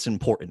why it's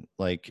important.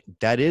 Like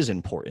that is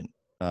important.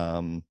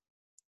 But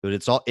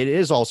it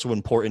is also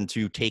important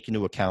to take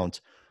into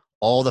account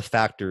all the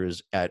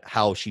factors at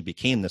how she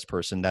became this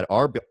person that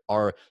are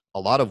a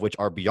lot of which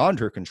are beyond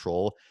her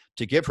control,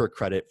 to give her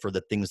credit for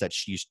the things that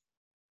she's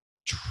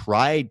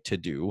tried to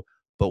do,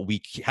 but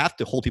we have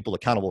to hold people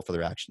accountable for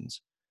their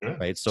actions. Yeah.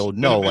 Right. So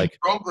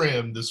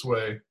programmed this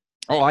way.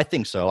 Oh, I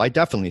think so. I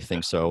definitely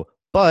think so.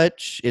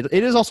 But it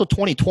is also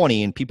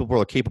 2020 and people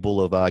are capable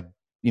of,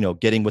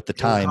 getting with the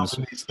times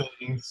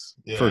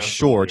for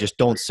sure. Just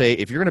don't say,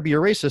 if you're going to be a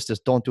racist,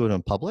 just don't do it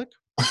in public.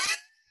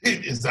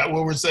 Is that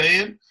what we're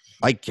saying?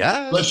 I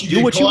guess.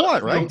 Do what you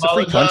want, right? It's a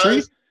free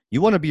country.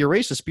 You want to be a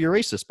racist, be a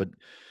racist. But,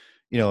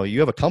 you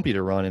have a company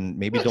to run and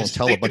maybe don't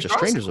tell a bunch of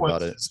strangers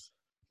about it.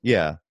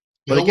 Yeah.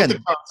 But again, the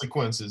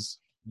consequences.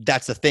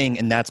 That's the thing.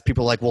 And that's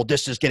people like, well,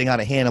 this is getting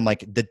out of hand. I'm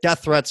like, the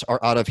death threats are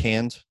out of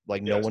hand.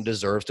 Like no one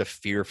deserves to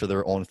fear for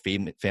their own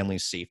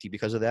family's safety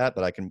because of that.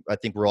 But I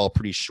think we're all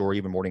pretty sure,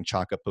 even Morning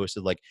Chaka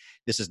posted, like,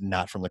 this is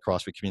not from the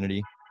CrossFit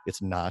community.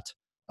 It's not.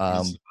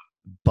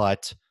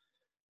 But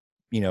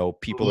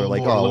people are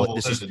like, oh,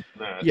 this is,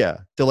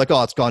 they're like,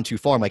 oh, it's gone too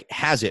far. I'm like,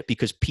 has it?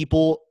 Because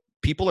people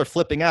are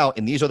flipping out,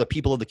 and these are the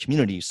people of the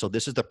community. So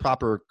this is the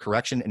proper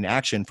correction and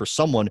action for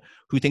someone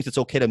who thinks it's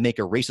okay to make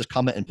a racist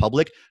comment in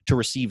public to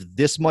receive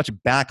this much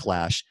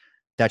backlash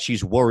that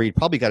she's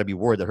probably got to be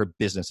worried that her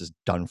business is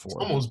done for. It's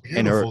almost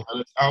beautiful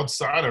that it's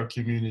outside our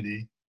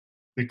community,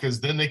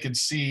 because then they could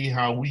see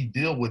how we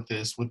deal with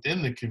this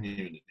within the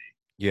community.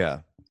 Yeah.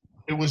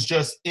 it was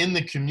just in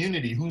the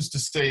community. Who's to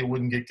say it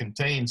wouldn't get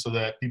contained so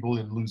that people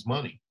didn't lose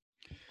money?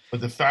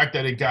 But the fact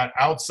that it got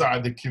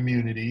outside the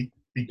community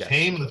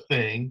became the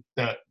thing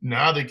that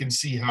now they can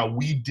see how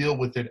we deal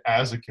with it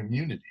as a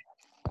community.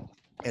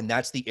 And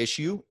that's the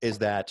issue, is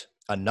that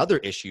another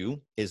issue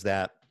is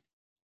that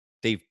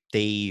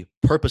they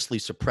purposely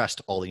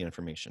suppressed all the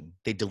information.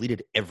 They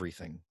deleted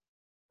everything.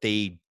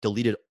 They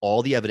deleted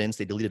all the evidence.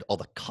 They deleted all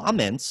the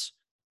comments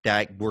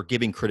that were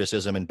giving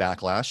criticism and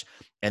backlash.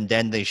 And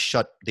then they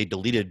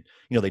deleted,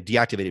 they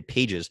deactivated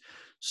pages.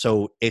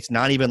 So it's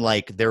not even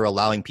like they're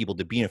allowing people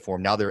to be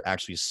informed. Now they're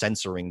actually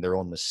censoring their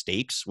own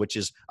mistakes, which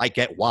is, I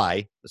get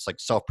why. It's like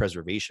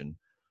self-preservation,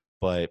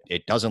 but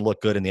it doesn't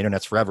look good in the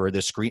internet's forever.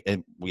 The screen,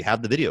 and we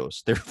have the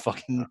videos. They're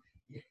fucking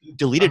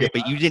deleted it,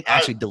 but you didn't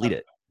actually delete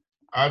it.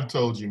 I've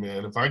told you,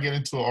 man, if I get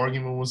into an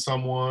argument with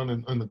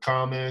someone in the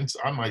comments,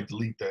 I might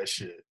delete that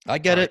shit. I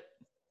get it.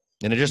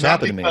 And it just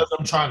happened to me. Not because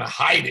I'm trying to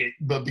hide it,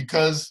 but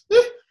because,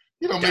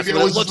 maybe it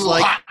was just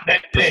hot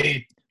that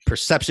day.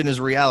 Perception is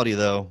reality,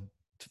 though.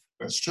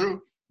 That's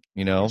true.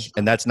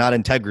 And that's not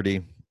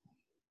integrity.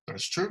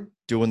 That's true.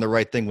 Doing the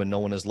right thing when no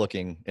one is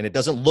looking. And it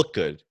doesn't look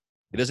good.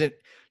 It doesn't.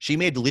 She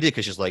may delete it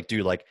because she's like,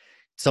 dude, like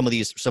a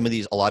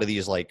lot of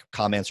these like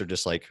comments are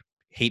just like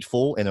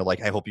hateful, and they're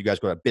like, I hope you guys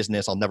go out of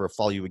business. I'll never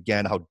follow you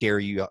again. How dare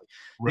you?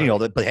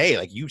 Right. But hey,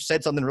 like you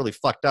said something really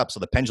fucked up, so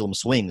the pendulum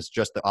swings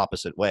just the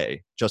opposite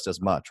way, just as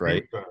much,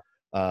 right?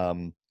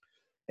 And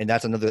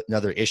that's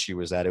another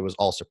issue, is that it was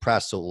all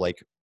suppressed. So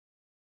like,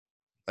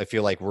 I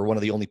feel like we're one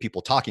of the only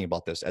people talking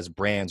about this as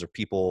brands or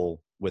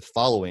people with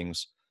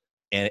followings,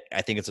 and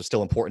I think it's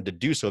still important to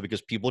do so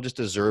because people just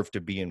deserve to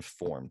be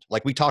informed.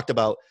 Like we talked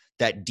about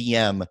that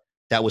DM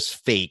that was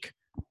fake,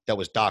 that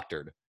was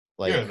doctored.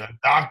 Like, yeah, that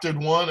doctored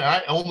one.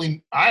 I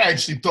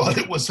actually thought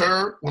it was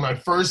her when I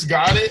first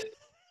got it.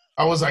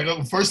 I was like,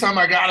 the first time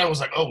I got it, I was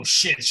like, oh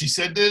shit, she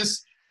said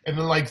this. And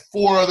then like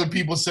 4 other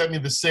people sent me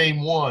the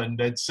same one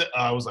that said,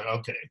 I was like,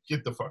 okay,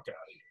 get the fuck out of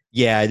here.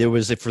 Yeah, there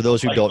was, for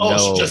those who don't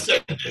know. She just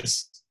said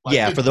this. Like,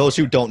 yeah, for those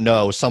who don't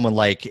know, someone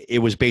like, it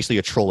was basically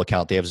a troll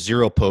account. They have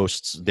 0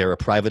 posts. They're a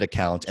private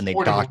account, and they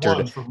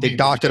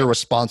doctored a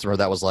response from her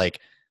that was like,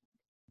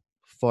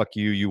 fuck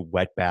you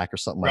wetback, or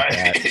something like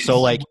that. So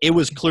like, it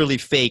was clearly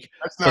fake.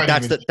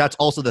 That's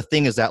also the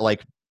thing, is that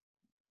like,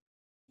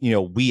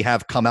 we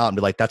have come out and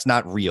be like, that's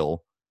not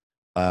real.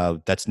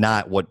 That's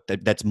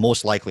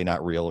most likely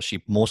not real.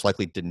 She most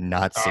likely did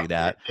not say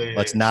that.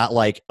 Let's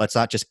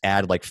not just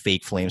add like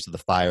fake flames to the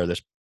fire.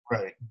 There's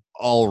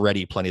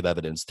already plenty of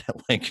evidence that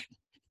like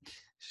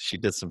she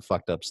did some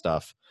fucked up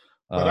stuff.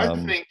 But I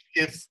think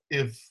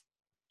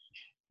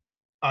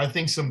I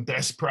think some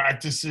best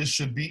practices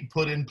should be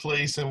put in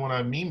place. And what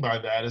I mean by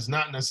that is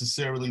not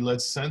necessarily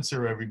let's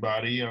censor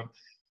everybody.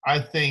 I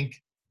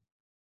think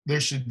there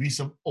should be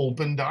some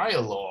open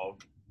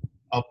dialogue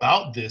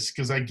about this,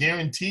 because I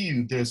guarantee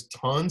you there's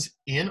tons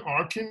in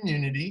our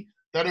community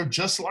that are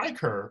just like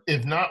her,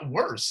 if not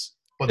worse.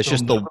 But it's they'll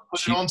just never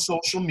put it on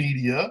social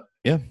media.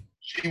 Yeah.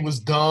 She was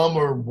dumb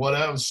or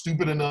whatever,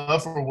 stupid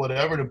enough or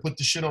whatever to put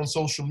the shit on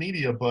social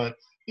media. But,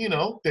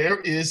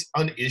 there is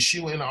an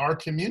issue in our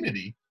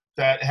community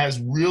that has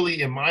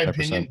really, in my 100%.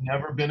 Opinion,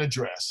 never been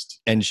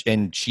addressed. And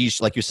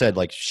she's, like you said,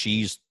 like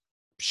she's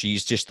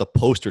just the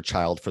poster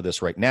child for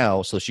this right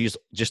now. So she's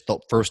just the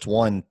first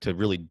one to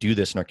really do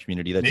this in our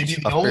community. That's maybe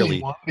the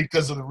only one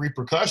because of the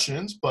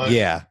repercussions, but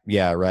yeah,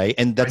 right.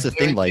 And that's the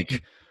thing,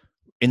 like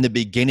in the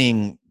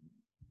beginning,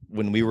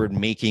 when we were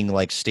making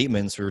like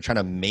statements, we were trying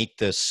to make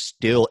this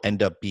still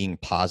end up being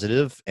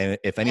positive. And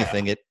if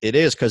anything, it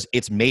is, because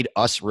it's made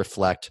us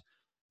reflect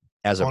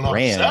as a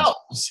brand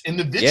ourselves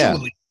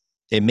individually.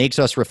 Yeah. It makes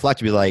us reflect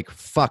to be like,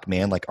 fuck,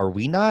 man, like, are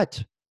we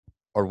not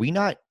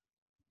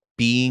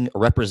being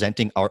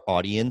representing our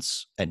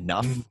audience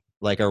enough?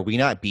 Like, are we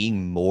not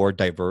being more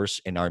diverse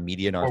in our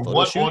media and our photo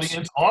what shoots?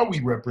 Audience are we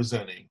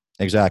representing?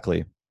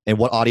 Exactly. And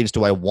what audience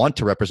do I want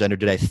to represent, or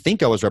did I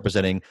think I was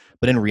representing?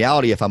 But in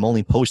reality, if I'm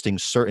only posting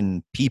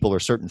certain people or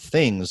certain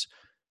things,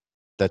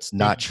 that's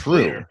not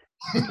true.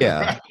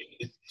 Yeah. Right.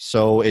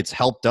 So it's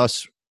helped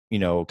us,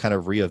 kind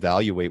of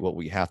reevaluate what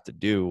we have to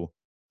do,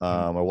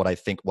 or what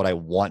I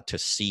want to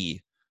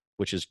see,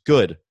 which is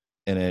good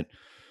in it.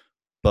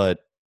 But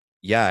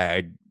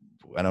yeah,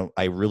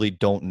 I really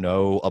don't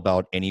know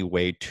about any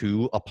way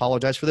to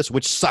apologize for this,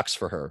 which sucks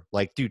for her.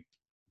 Like, dude,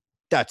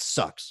 that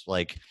sucks.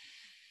 Like,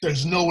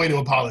 there's no way to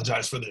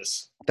apologize for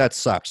this. That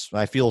sucks.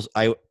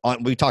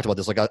 We talked about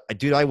this. Like,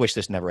 dude, I wish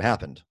this never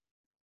happened.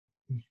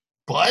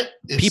 But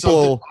if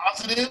something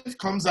positive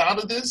comes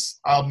out of this,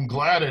 I'm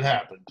glad it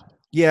happened.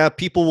 Yeah,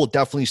 people will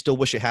definitely still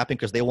wish it happened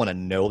because they want to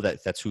know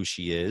that that's who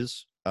she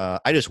is.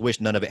 I just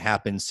wish none of it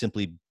happened.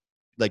 Simply,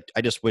 like,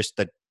 I just wish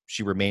that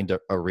she remained a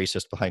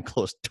racist behind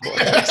closed doors.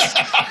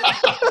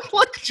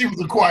 She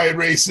was a quiet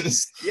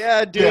racist.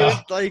 Yeah, dude.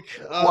 Yeah. Like,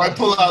 why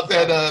pull out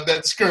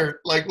that skirt?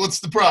 Like,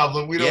 what's the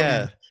problem? We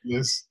don't need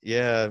this.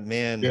 Yeah,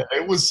 man. Yeah,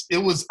 it was.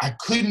 I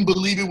couldn't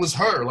believe it was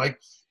her. Like,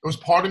 there was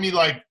part of me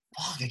like,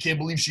 fuck, I can't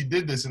believe she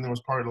did this, and there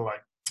was part of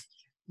like,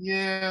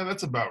 Yeah,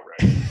 that's about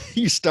right.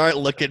 You start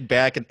looking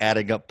back and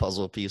adding up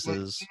puzzle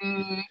pieces.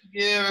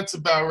 Yeah, that's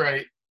about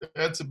right.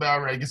 That's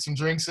about right. Get some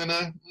drinks in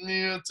her.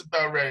 Yeah, that's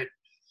about right.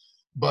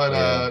 But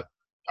Yeah,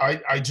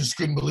 I just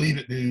couldn't believe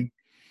it, dude.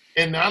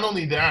 And not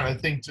only that, I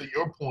think to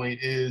your point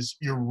is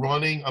you're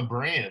running a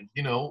brand.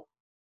 You know,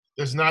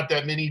 there's not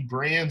that many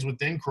brands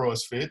within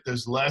CrossFit.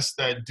 There's less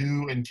that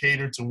do and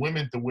cater to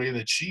women the way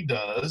that she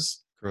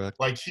does. correct.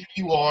 Like here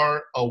you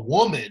are a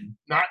woman,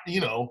 not,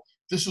 you know,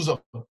 this was a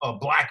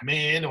black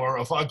man or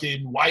a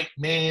fucking white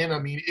man. I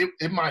mean,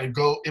 it might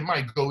go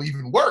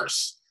even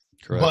worse.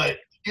 Correct. But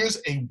here's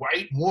a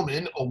white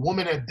woman, a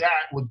woman at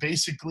that, with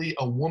basically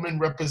a woman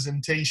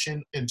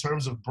representation in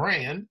terms of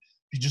brand.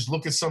 If you just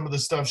look at some of the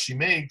stuff she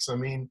makes, I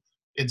mean,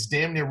 it's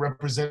damn near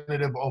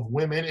representative of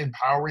women,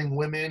 empowering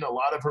women. A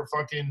lot of her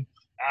fucking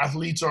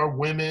athletes are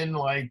women.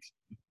 Like,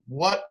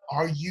 what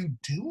are you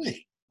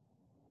doing?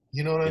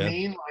 You know what I Yeah.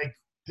 mean? Like,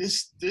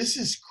 this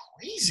is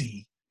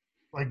crazy.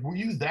 Like, were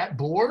you that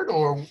bored,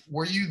 or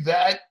were you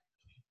that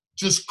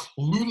just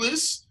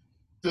clueless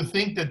to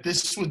think that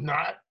this would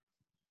not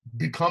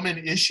become an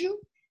issue?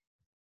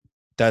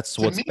 That's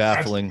To what's me,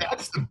 baffling.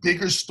 that's the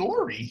bigger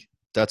story.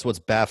 That's what's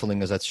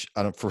baffling is that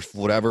I don't, for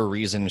whatever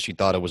reason she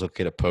thought it was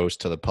okay to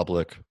post to the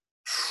public.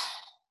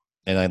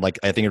 And I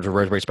think it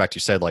reverts back to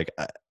you said, like,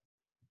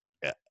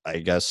 I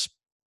guess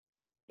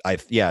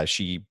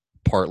she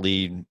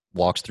partly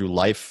walks through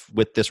life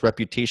with this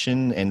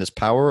reputation and this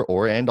power,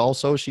 and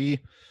also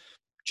she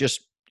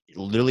just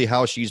literally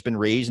how she's been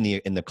raised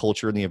in the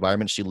culture and the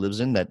environment she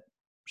lives in, that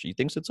she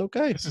thinks it's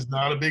okay. This is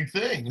not a big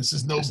thing. This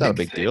is no It's not a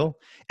big thing. deal.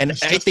 And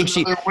It's I think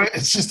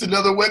it's just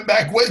another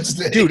Wetback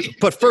Wednesday. dude,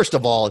 but first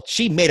of all,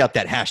 she made up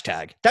that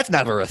hashtag. That's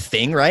never a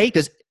thing, right?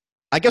 Because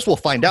I guess we'll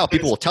find out.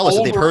 People will tell us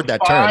if they've heard that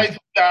term.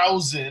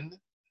 5,000.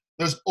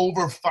 There's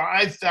over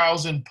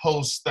 5,000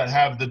 posts that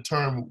have the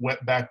term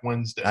Wetback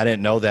Wednesday. I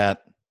didn't know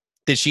that.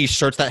 Did she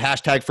search that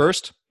hashtag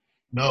first?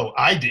 No,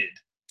 I did.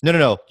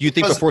 No. You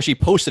think before she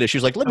posted it, she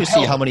was like, "Let me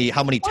see how many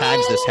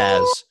tags this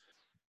has."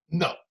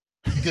 No,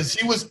 because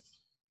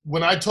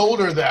when I told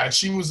her that,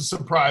 she was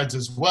surprised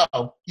as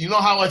well. You know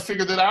how I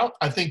figured it out?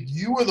 I think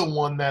you were the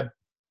one that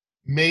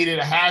made it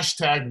a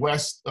hashtag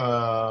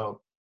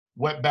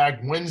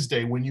Wetback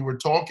Wednesday when you were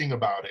talking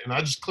about it. And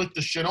I just clicked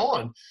the shit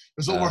on.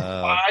 There's over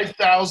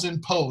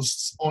 5,000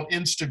 posts on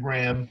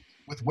Instagram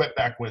with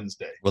Wetback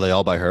Wednesday. Were they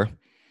all by her?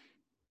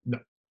 No.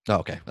 Oh,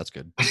 okay. That's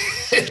good.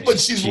 But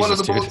she's one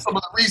of some of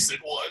the recent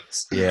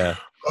ones. Yeah.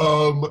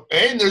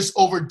 And there's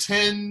over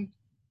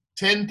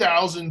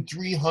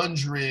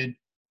 10,300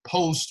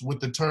 posts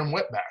with the term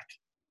wetback.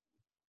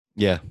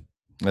 Yeah,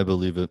 I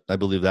believe it. I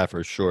believe that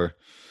for sure.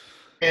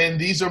 And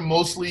these are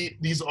mostly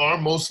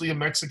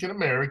Mexican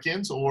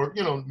Americans, or,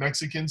 you know,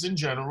 Mexicans in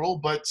general,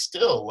 but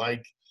still,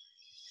 like,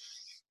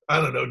 I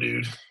don't know,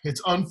 dude.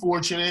 It's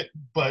unfortunate,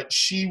 but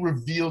she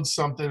revealed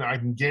something I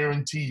can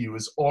guarantee you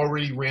is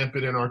already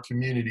rampant in our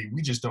community.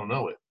 We just don't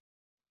know it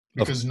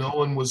because no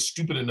one was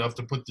stupid enough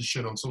to put the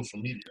shit on social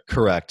media.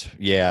 Correct.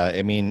 Yeah.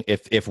 I mean,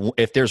 if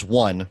there's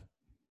one,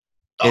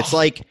 it's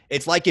like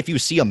if you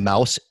see a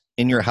mouse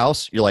in your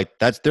house, you're like,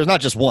 there's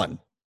not just one.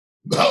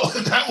 No,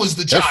 that was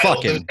the child.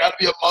 Fucking, there's got to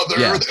be a mother.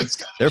 Yeah,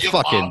 they're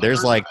fucking. Mother,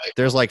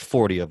 there's like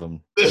 40 of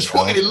them. There's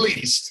one at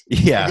least.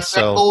 Yeah. If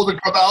so that cold to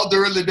come out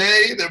during the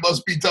day, there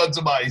must be tons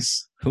of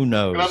mice. Who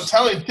knows? And I'm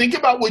telling you, think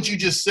about what you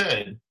just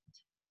said.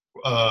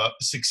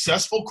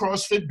 Successful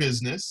CrossFit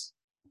business,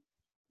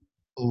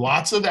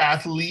 lots of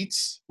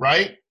athletes,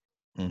 right?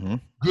 Mm-hmm.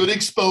 Good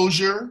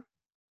exposure,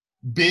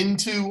 been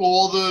to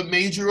all the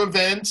major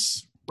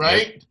events,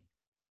 right? Yep.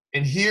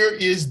 And here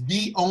is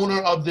the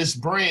owner of this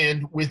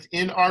brand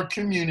within our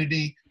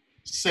community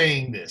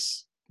saying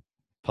this.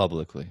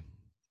 Publicly.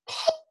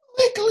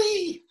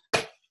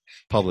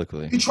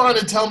 You trying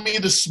to tell me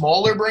the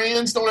smaller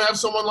brands don't have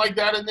someone like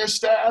that in their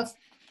staff?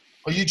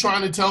 Are you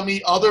trying to tell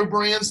me other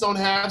brands don't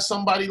have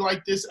somebody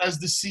like this as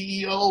the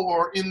CEO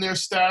or in their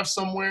staff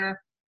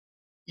somewhere?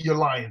 You're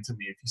lying to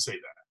me if you say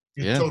that.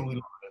 You're totally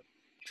lying.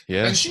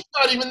 Yeah. And she's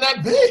not even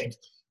that big.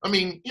 I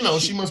mean, you know,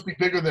 she must be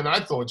bigger than I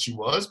thought she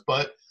was,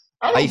 but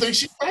I don't think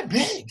she's that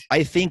big.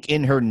 I think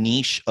in her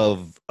niche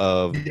of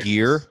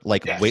gear,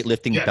 like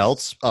weightlifting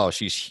belts,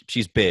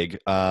 she's big.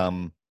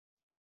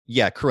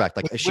 Yeah, correct.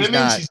 Like she's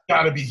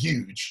got to be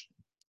huge.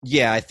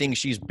 Yeah, I think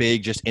she's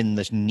big just in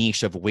this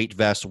niche of weight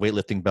vests,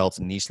 weightlifting belts,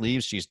 and knee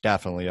sleeves. She's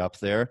definitely up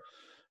there.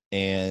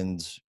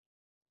 And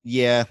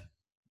yeah,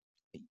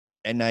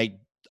 and I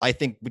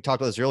think we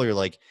talked about this earlier,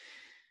 like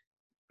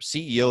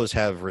CEOs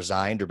have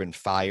resigned or been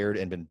fired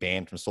and been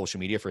banned from social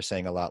media for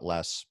saying a lot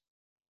less.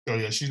 Oh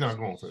yeah, she's not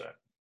going for that.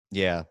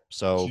 Yeah,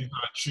 so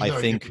she's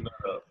not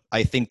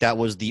I think that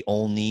was the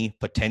only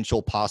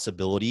potential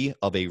possibility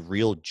of a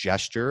real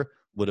gesture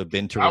would have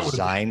been to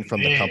resign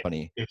from the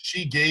company. If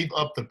she gave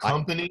up the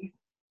company,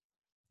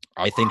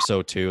 I think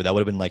so too. That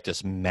would have been like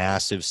this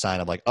massive sign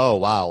of like, oh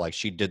wow, like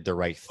she did the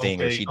right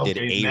thing, or she did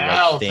a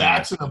right thing.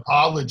 That's an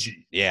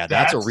apology. Yeah,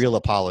 that's a real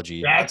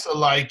apology. That's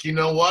you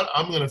know what?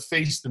 I'm gonna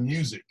face the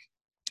music.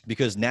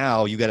 Because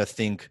now you got to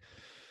think,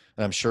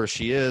 and I'm sure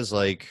she is,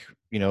 like,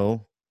 you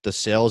know, the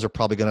sales are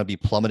probably going to be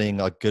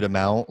plummeting a good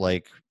amount.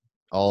 Like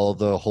all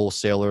the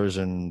wholesalers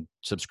and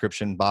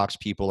subscription box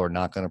people are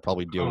not going to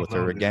probably deal with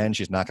her again.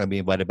 She's not going to be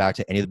invited back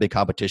to any of the big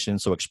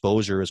competitions. So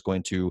exposure is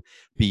going to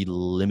be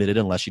limited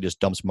unless she just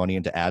dumps money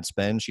into ad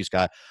spend. She's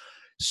got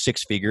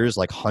six figures,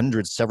 like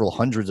several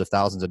hundreds of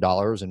thousands of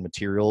dollars in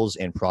materials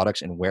and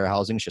products and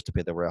warehousing. She has to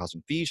pay the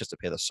warehousing fees. She has to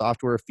pay the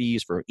software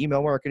fees for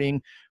email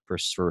marketing,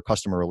 for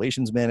customer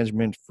relations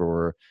management,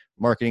 for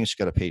marketing. She's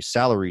got to pay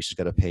salaries. She's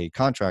got to pay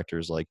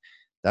contractors. Like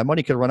that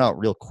money could run out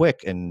real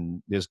quick.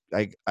 And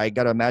I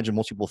got to imagine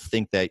most people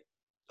think that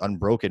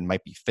Unbroken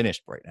might be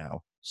finished right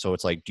now. So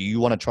it's like, do you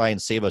want to try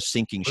and save a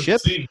sinking ship?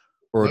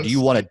 Or do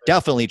you want to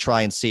definitely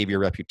try and save your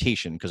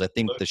reputation? Because I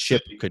think the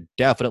ship could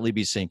definitely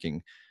be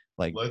sinking.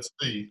 Like, let's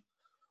see.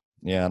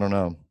 Yeah, I don't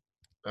know.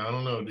 I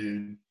don't know,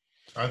 dude.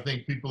 I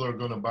think people are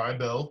gonna buy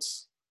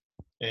belts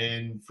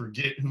and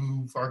forget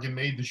who fucking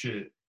made the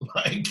shit.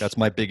 Like, that's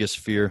my biggest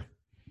fear.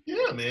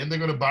 Yeah, man. They're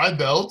gonna buy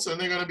belts and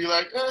they're gonna be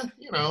like,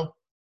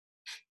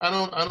 I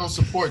don't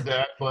support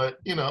that, but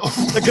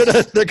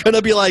they're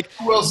gonna be like,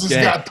 who else has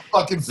got the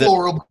fucking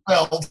floral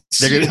belt?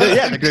 They're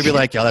gonna be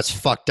like, yo, that's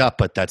fucked up,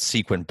 but that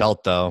sequin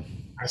belt though,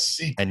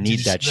 I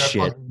need that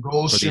shit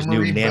gold for these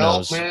new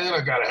nanos. Belt, man. I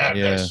gotta have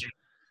that shit.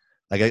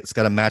 It's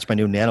got to match my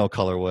new nano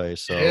colorway.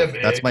 So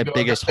that's my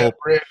biggest hope.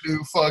 Brand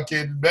new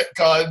fucking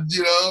Metcon,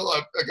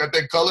 I got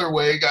that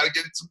colorway. Got to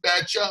get it to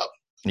match up.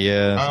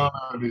 Yeah. I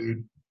don't know,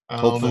 dude.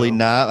 Hopefully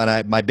not.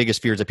 And my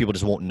biggest fear is that people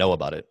just won't know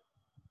about it.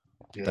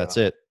 Yeah. That's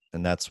it.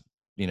 And that's,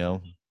 they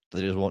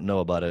just won't know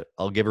about it.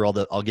 I'll give her all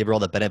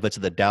the benefits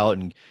of the doubt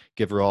and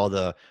give her all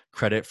the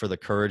credit for the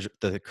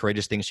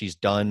courageous things she's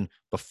done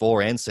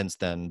before and since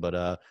then. But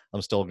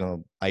I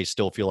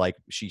still feel like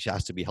she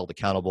has to be held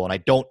accountable. And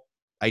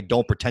I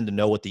don't pretend to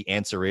know what the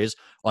answer is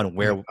on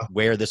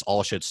where this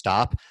all should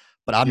stop,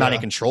 but I'm not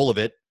in control of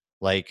it.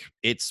 Like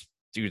it's,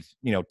 dude,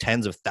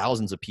 tens of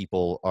thousands of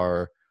people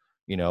are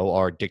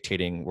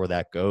dictating where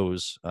that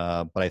goes.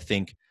 But I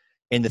think,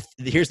 and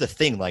here's the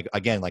thing, like,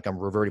 again, like I'm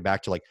reverting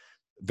back to like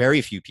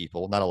very few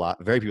people, not a lot,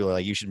 very few are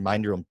like, you should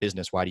mind your own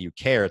business. Why do you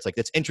care? It's like,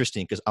 that's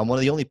interesting because I'm one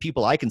of the only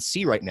people I can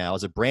see right now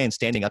as a brand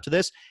standing up to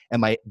this.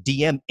 And my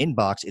DM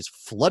inbox is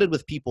flooded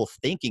with people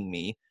thanking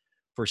me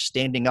for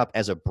standing up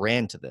as a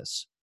brand to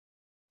this.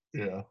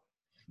 Yeah.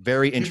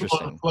 Very interesting.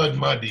 People flood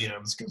my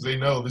DMs because they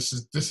know this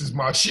is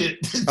my shit.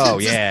 Oh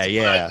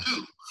yeah.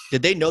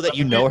 Did they know that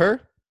you know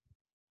her?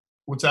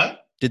 What's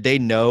that? Did they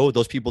know,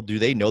 those people, do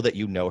they know that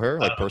you know her,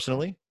 like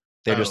personally?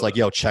 They're just like,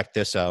 yo, check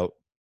this out.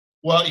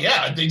 Well,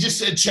 yeah, they just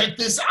said, check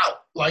this out.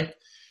 Like,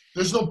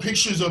 there's no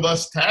pictures of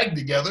us tagged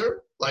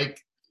together.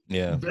 Like,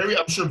 yeah,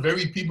 I'm sure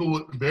very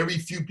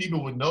few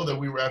people would know that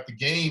we were at the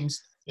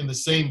games in the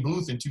same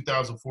booth in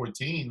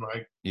 2014.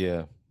 Like,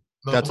 yeah.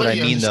 That's what I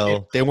mean,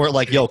 though. They weren't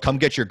like, yo, come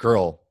get your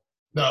girl.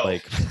 No.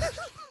 Like,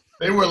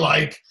 they were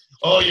like,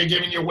 oh, you're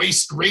giving your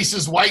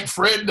racist white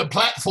friend a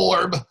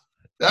platform.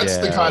 That's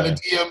the kind of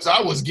DMs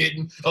I was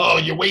getting. Oh,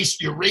 your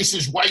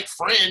racist white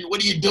friend.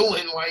 What are you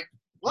doing? Like,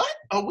 what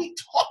are we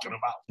talking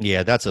about?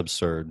 Yeah, that's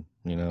absurd.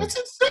 That's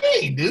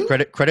insane, dude.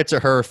 Credit to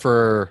her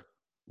for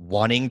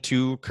wanting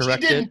to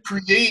correct it. She didn't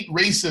create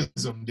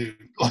racism, dude.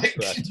 Like,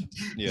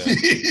 yeah.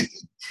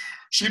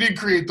 She didn't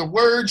create the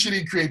word. She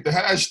didn't create the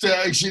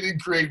hashtag. She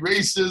didn't create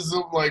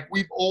racism. Like,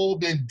 we've all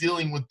been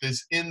dealing with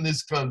this in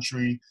this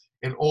country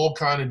in all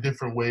kind of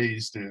different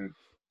ways, dude.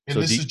 And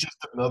so this is just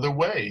another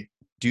way.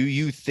 Do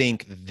you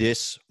think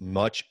this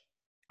much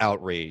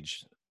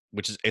outrage,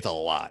 it's a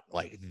lot,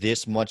 like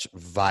this much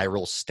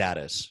viral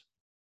status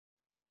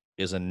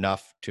is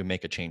enough to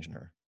make a change in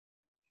her?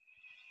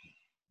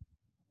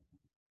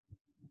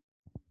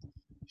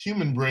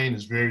 Human brain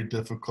is very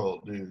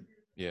difficult, dude.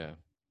 Yeah.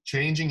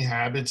 Changing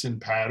habits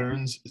and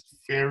patterns is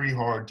very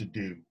hard to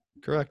do.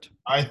 Correct.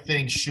 I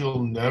think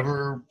she'll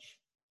never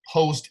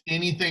post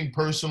anything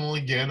personal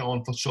again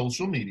on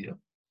social media.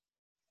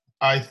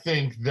 I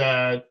think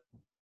that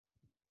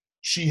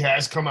she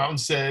has come out and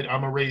said,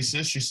 I'm a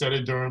racist. She said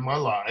it during my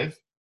live.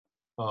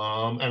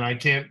 And I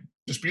can't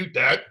dispute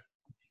that.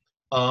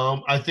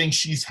 I think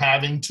she's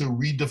having to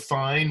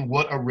redefine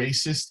what a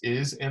racist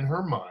is in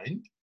her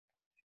mind.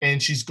 And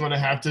she's going to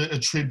have to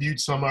attribute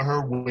some of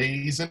her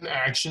ways and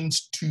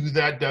actions to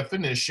that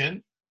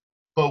definition.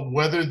 But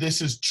whether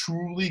this is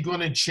truly going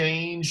to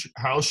change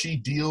how she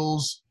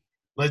deals,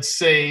 let's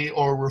say,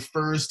 or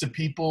refers to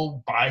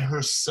people by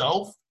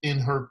herself in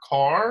her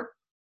car,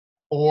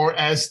 or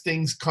as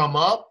things come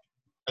up,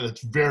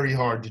 it's very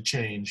hard to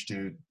change,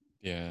 dude.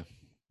 Yeah.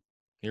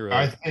 You're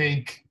right.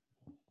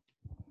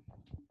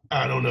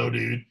 I don't know,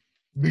 dude.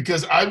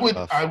 Because I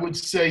would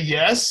say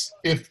yes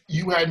if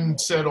you hadn't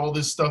said all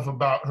this stuff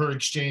about her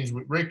exchange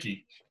with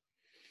Ricky.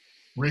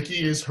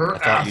 Ricky is her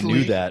athlete. I thought you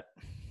knew that.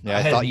 Yeah,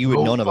 I thought you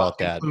had known about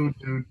that. Clue,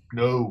 dude.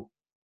 No.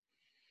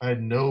 I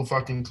had no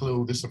fucking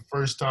clue. This is the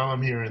first time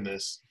I'm hearing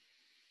this.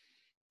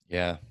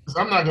 Yeah. Because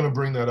I'm not going to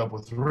bring that up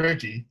with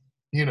Ricky.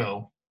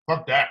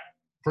 Fuck that.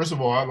 First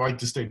of all, I like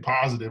to stay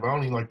positive. I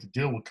don't even like to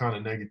deal with kind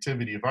of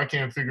negativity. If I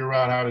can't figure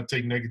out how to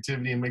take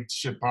negativity and make the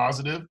shit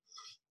positive,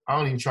 I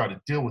don't even try to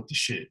deal with the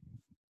shit.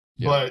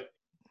 But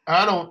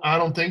I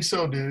don't think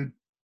so, dude.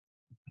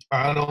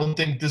 I don't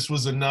think this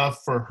was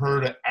enough for her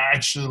to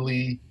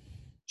actually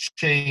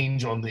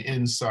change on the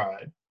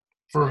inside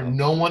for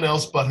no one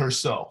else but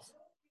herself.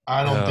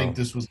 I don't think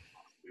this was.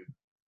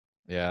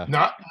 Yeah.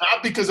 Not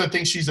because I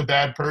think she's a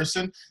bad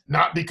person,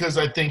 not because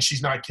I think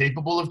she's not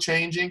capable of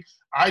changing.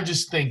 I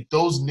just think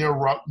those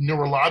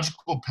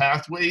neurological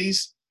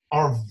pathways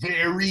are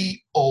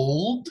very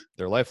old.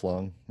 They're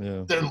lifelong.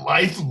 Yeah. They're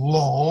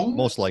lifelong.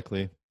 Most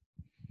likely.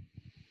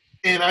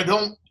 And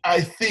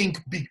I think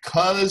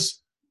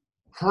because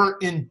her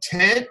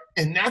intent,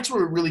 and that's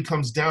where it really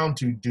comes down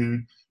to,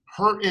 dude,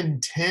 her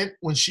intent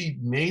when she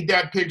made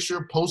that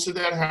picture, posted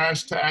that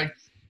hashtag,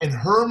 in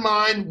her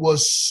mind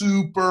was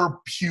super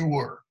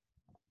pure.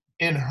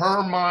 In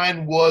her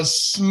mind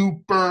was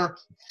super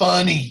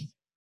funny.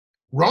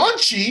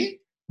 Raunchy,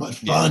 but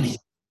funny.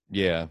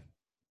 Yeah.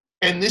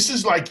 And this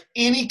is like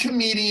any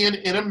comedian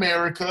in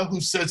America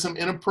who said some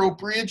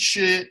inappropriate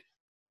shit.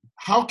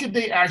 How could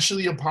they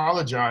actually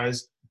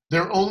apologize?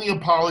 They're only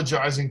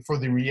apologizing for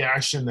the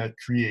reaction that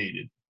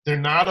created. They're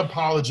not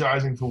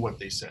apologizing for what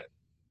they said.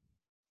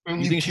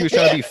 You think she was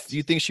trying to be?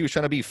 You think she was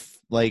trying to be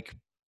like?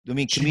 I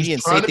mean,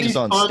 comedians say things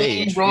on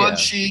stage.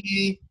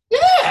 Raunchy.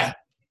 Yeah.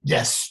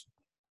 Yes.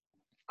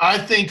 I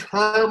think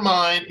her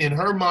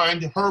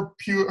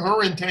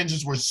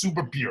intentions were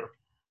super pure.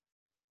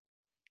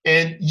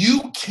 And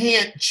you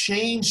can't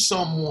change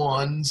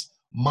someone's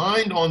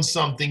mind on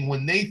something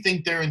when they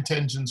think their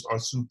intentions are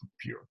super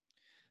pure.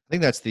 I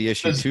think that's the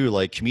issue too.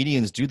 Like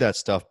comedians do that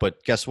stuff,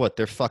 but guess what?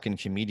 They're fucking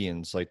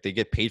comedians. Like they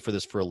get paid for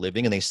this for a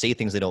living, and they say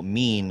things they don't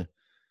mean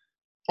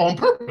on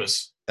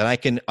purpose. And I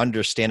can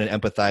understand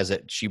and empathize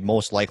that she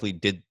most likely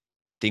did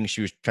think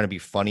she was trying to be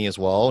funny as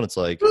well. And it's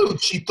like,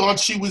 dude, she thought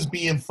she was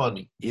being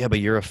funny. Yeah, but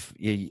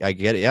I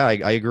get it. Yeah,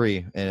 I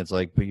agree. And it's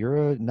like, but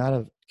you're not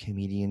a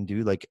comedian,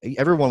 dude. Like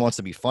everyone wants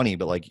to be funny,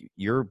 but like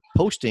you're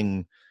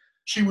posting.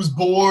 She was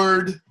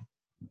bored,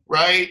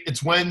 right?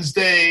 It's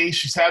Wednesday.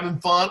 She's having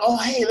fun. Oh,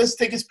 hey, let's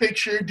take his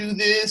picture, do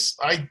this.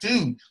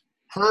 Dude,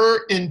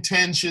 her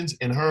intentions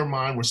in her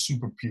mind were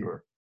super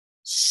pure.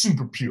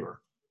 Super pure.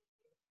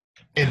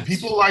 And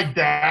people like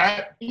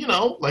that, you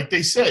know, like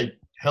they said,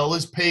 hell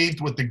is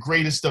paved with the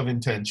greatest of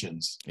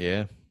intentions.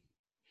 Yeah.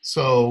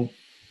 So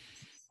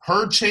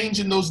her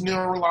changing those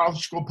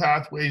neurological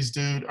pathways,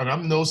 dude, and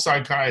I'm no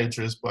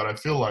psychiatrist, but I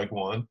feel like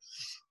one,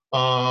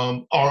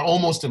 are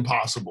almost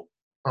impossible.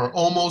 Are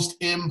almost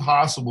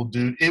impossible,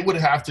 dude. It would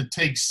have to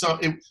take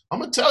I'm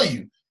going to tell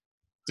you,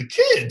 the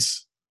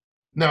kids.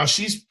 Now,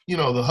 she's, you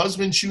know, the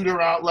husband chewed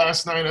her out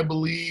last night, I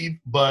believe.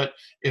 But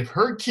if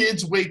her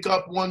kids wake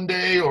up one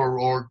day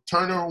or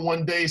turn her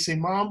one day and say,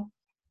 Mom,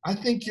 I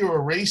think you're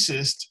a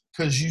racist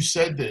because you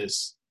said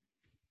this.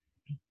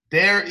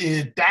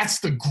 That's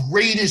the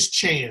greatest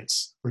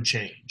chance for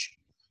change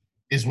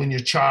is when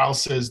your child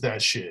says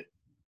that shit.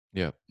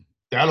 Yeah.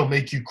 That'll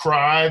make you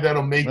cry.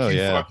 That'll make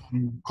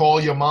fucking call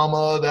your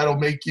mama. That'll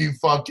make you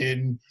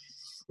fucking...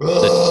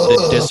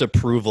 The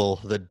disapproval.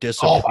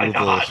 Oh my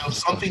God, of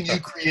something you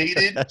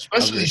created,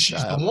 especially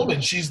she's the woman,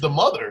 she's the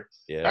mother.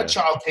 Yeah. That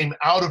child came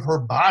out of her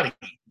body.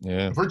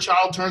 Yeah. If her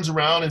child turns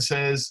around and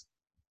says,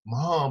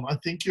 Mom, I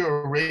think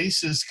you're a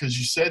racist because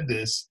you said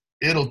this,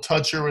 it'll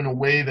touch her in a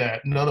way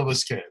that none of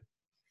us can.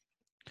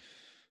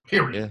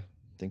 Period. Yeah,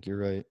 I think you're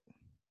right.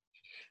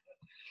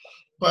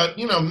 But,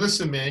 you know,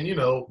 listen, man, you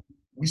know,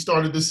 we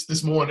started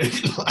this morning.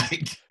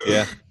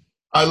 Yeah.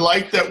 I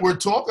like that we're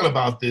talking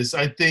about this.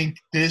 I think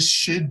this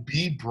should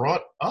be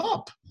brought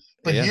up.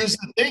 But here's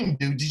the thing,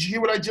 dude. Did you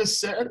hear what I just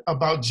said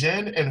about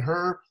Jen and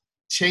her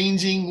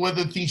changing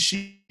whether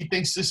she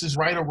thinks this is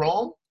right or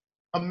wrong?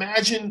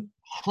 Imagine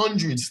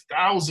hundreds,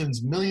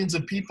 thousands, millions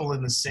of people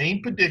in the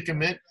same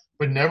predicament,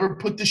 but never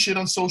put the shit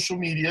on social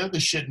media. The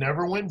shit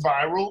never went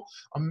viral.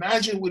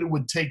 Imagine what it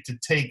would take to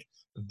take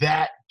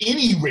that,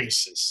 any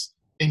racist,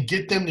 and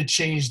get them to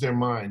change their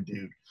mind,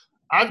 dude.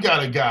 I've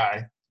got a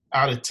guy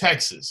out of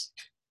Texas.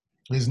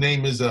 His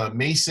name is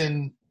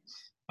Mason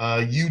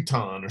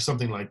Uton or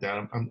something like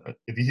that.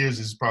 If he hears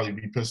this, he'll probably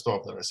be pissed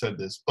off that I said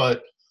this.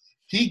 But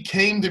he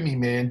came to me,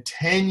 man,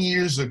 10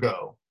 years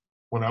ago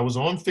when I was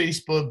on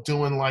Facebook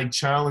doing like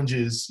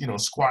challenges, you know,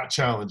 squat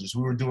challenges.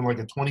 We were doing like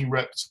a 20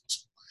 rep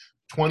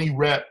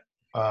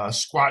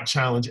squat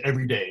challenge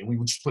every day. We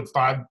would just put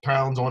 5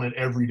 pounds on it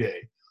every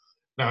day.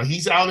 Now,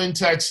 he's out in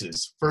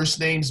Texas. First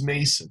name's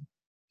Mason.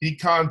 He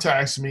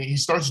contacts me. He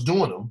starts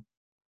doing them.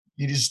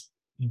 He just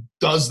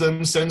does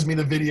them, sends me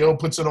the video,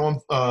 puts it on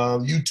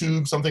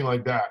YouTube, something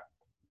like that.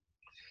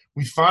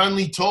 We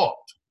finally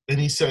talked, and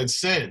he said,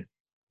 Sin,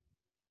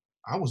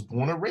 I was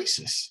born a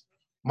racist.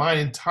 My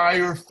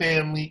entire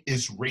family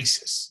is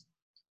racist.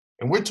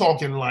 And we're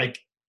talking like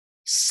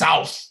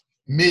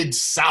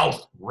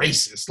mid-South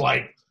racist.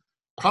 Like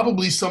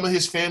probably some of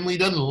his family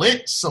done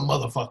lynched some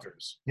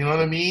motherfuckers. You know what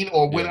I mean?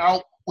 Or went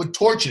out with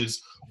torches.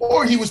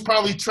 Or he was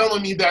probably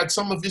telling me that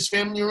some of his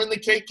family are in the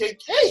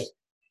KKK.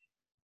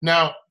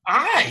 Now,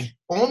 I,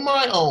 on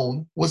my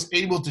own, was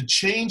able to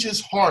change his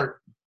heart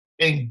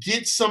and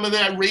get some of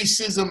that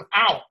racism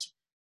out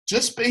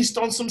just based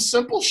on some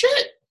simple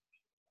shit.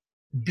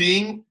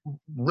 being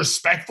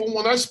respectful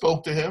when I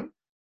spoke to him,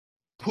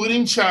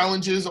 putting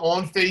challenges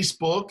on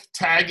Facebook,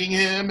 tagging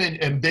him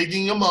and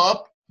bigging him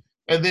up.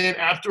 And then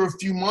after a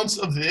few months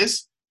of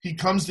this, he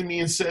comes to me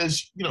and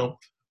says, you know,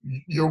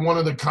 you're one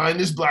of the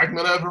kindest black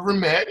men I've ever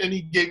met. And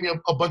he gave me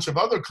a bunch of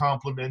other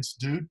compliments,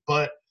 dude.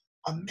 But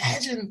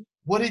imagine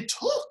what it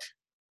took.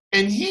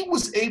 And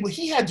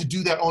he had to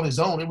do that on his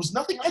own. It was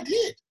nothing I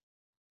did.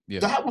 Yeah.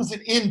 That was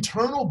an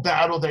internal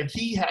battle that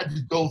he had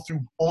to go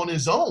through on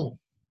his own,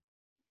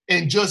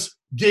 and just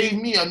gave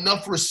me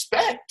enough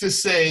respect to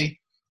say,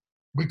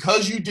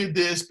 because you did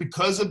this,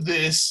 because of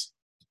this,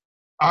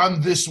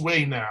 I'm this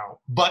way now.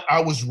 But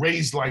I was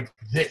raised like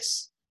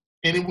this.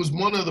 And it was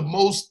one of the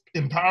most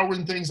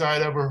empowering things I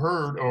had ever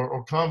heard,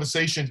 or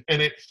conversations.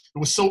 And it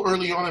was so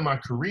early on in my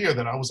career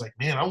that I was like,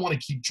 man, I want to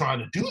keep trying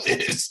to do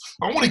this.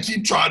 I want to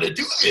keep trying to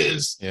do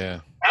this.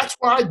 Yeah. That's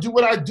why I do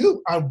what I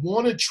do. I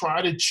want to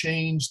try to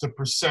change the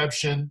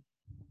perception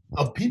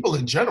of people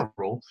in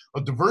general,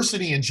 of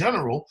diversity in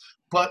general,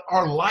 but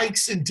our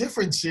likes and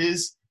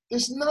differences,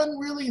 there's none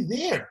really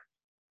there.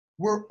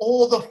 We're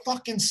all the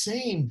fucking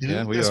same, dude.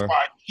 Yeah, That's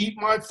why I keep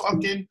my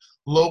fucking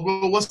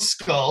logo a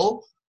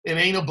skull. It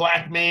ain't a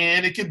black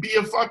man. It could be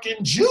a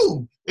fucking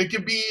Jew. It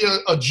could be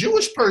a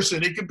Jewish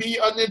person. It could be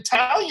an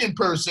Italian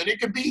person.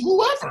 It could be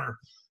whoever.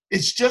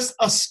 It's just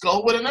a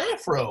skull with an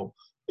afro.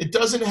 It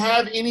doesn't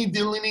have any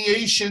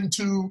delineation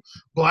to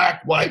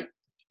black, white,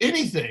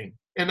 anything.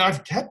 And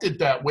I've kept it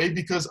that way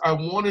because I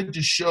wanted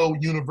to show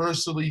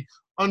universally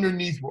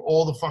underneath we're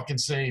all the fucking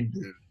same,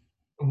 dude.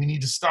 And we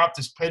need to stop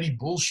this petty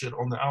bullshit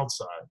on the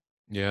outside.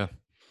 Yeah.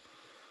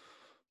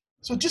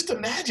 So just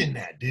imagine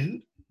that,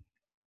 dude.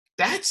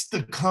 That's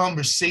the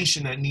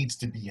conversation that needs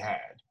to be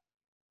had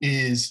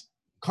is,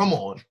 come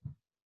on.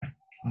 A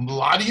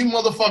lot of you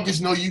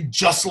motherfuckers know you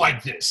just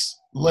like this.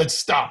 Let's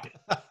stop it.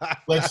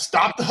 Let's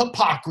stop the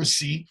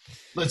hypocrisy.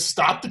 Let's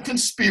stop the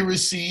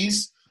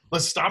conspiracies.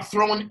 Let's stop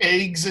throwing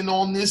eggs in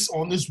on this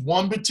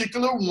one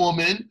particular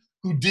woman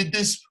who did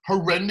this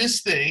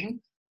horrendous thing.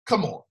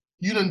 Come on.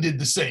 You done did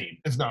the same,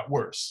 if not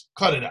worse.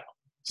 Cut it out.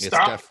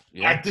 Stop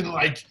acting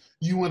like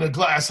you in a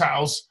glass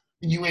house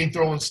and you ain't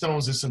throwing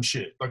stones at some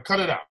shit. Like,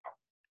 cut it out.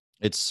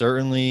 That's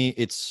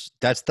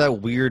that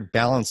weird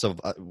balance of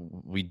I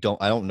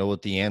don't know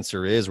what the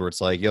answer is, where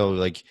it's like, yo,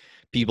 like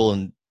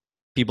people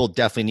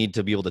definitely need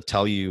to be able to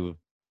tell you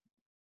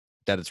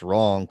that it's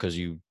wrong because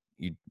you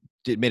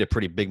made a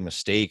pretty big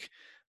mistake.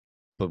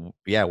 But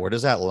yeah, where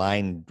does that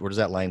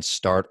line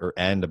start or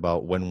end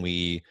about when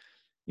we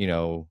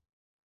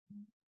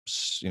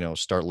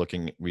start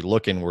we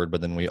look inward,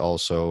 but then we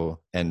also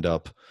end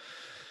up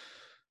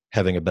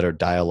having a better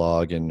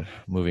dialogue and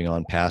moving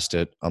on past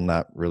it? I'm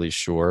not really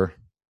sure.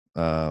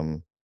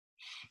 But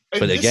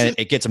again,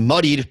 it gets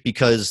muddied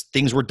because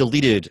things were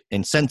deleted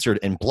and censored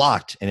and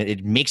blocked, and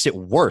it makes it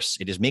worse.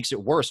 It just makes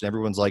it worse. And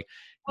everyone's like,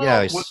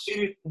 yeah.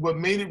 What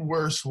made it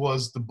worse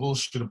was the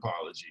bullshit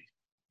apology.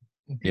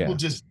 People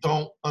just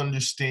don't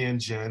understand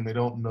Jen. They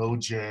don't know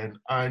Jen.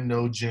 I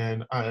know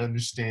Jen. I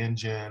understand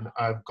Jen.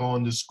 I've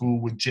gone to school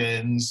with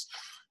Jens.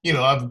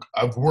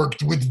 I've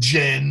worked with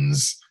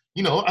Jens.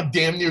 I've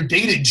damn near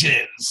dated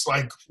Jens.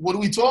 Like, what are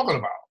we talking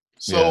about?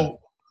 So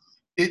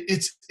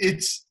it's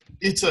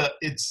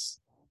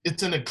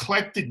an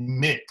eclectic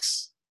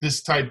mix,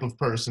 this type of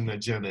person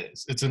that Jen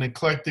is. It's an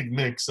eclectic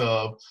mix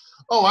of,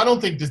 oh, I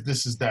don't think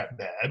this is that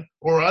bad,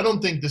 or I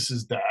don't think this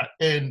is that.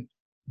 And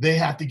they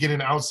have to get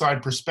an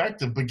outside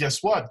perspective. But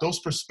guess what? Those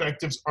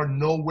perspectives are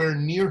nowhere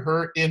near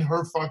her in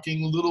her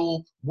fucking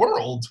little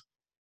world.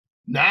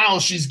 Now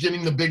she's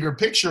getting the bigger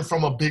picture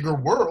from a bigger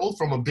world,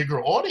 from a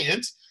bigger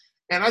audience.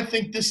 And I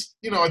think this,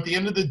 at the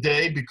end of the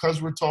day,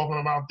 because we're talking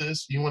about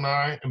this, you and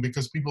I, and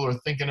because people are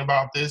thinking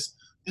about this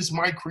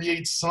might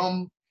create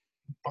some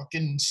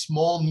fucking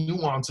small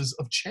nuances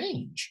of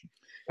change.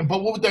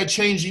 But what would that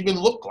change even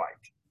look like?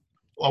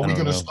 Are we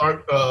going to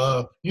start,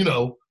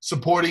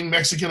 supporting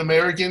Mexican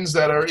Americans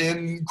that are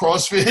in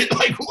CrossFit?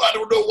 Like, I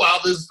don't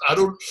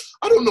know.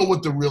 I don't know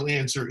what the real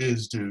answer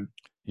is, dude.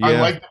 Yeah. I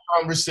like the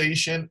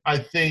conversation. I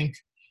think,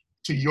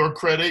 to your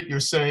credit, you're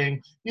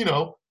saying,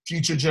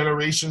 future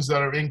generations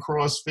that are in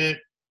CrossFit,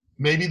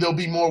 maybe they'll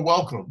be more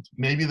welcomed.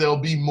 Maybe there'll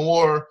be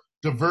more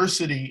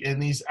diversity in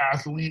these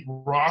athlete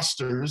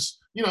rosters,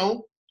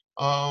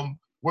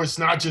 where it's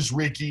not just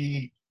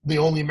Ricky, the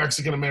only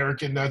Mexican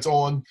American that's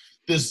on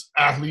this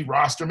athlete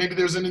roster. Maybe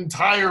there's an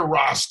entire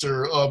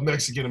roster of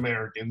Mexican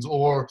Americans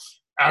or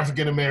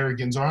African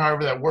Americans, or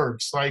however that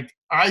works. Like,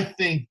 I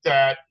think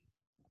that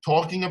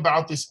talking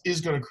about this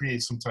is going to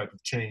create some type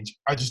of change.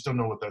 I just don't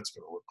know what that's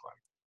going to look like.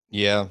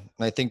 Yeah. And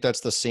I think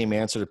that's the same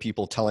answer to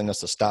people telling us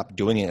to stop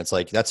doing it. It's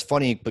like, that's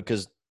funny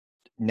because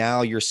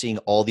now you're seeing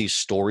all these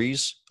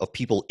stories of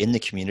people in the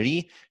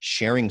community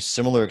sharing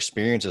similar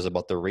experiences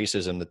about the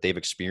racism that they've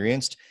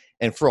experienced.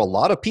 And for a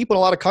lot of people in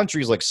a lot of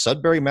countries like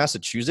Sudbury,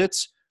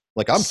 Massachusetts,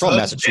 like I'm from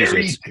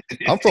Massachusetts.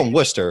 I'm from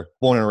Worcester,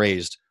 born and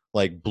raised,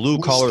 like blue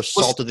collar,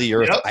 salt of the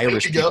earth,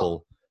 Irish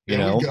people, you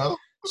know?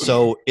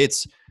 So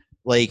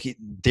like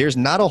there's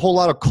not a whole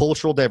lot of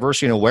cultural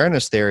diversity and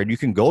awareness there. And you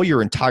can go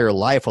your entire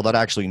life without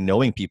actually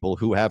knowing people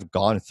who have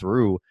gone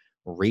through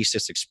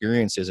racist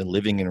experiences and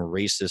living in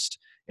racist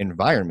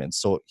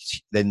environments. So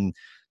then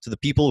to the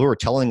people who are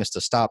telling us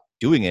to stop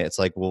doing it, it's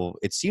like, well,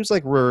 it seems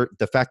like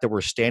the fact that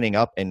we're standing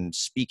up and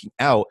speaking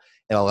out,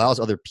 it allows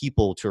other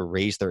people to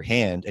raise their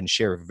hand and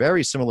share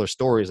very similar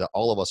stories that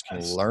all of us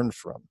can learn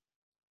from.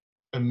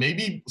 And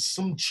maybe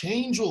some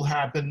change will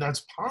happen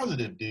that's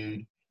positive,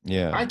 dude.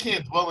 Yeah. I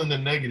can't dwell in the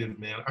negative,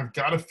 man. I've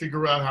got to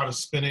figure out how to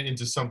spin it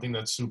into something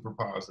that's super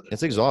positive.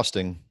 It's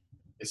exhausting.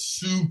 It's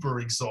super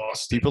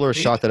exhausting. People are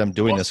shocked that I'm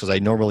doing this because I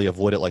normally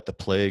avoid it like the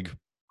plague.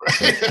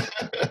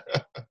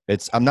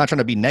 I'm not trying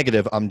to be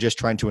negative. I'm just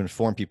trying to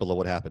inform people of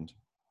what happened.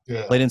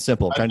 Yeah. Plain and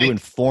simple. I'm trying to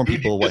inform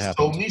people what happened.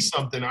 Told me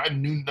something I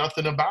knew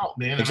nothing about,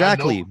 man.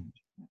 Exactly.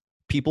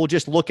 People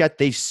just look at,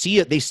 they see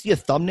a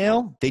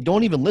thumbnail. They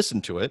don't even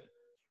listen to it.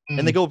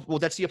 And they go, well,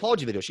 that's the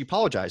apology video. She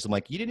apologized. I'm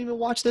like, you didn't even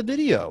watch the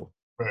video.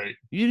 Right.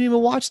 You didn't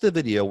even watch the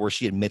video where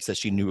she admits that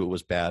she knew it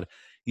was bad.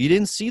 You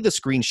didn't see the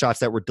screenshots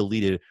that were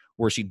deleted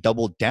where she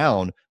doubled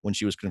down when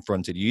she was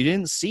confronted. You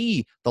didn't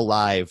see the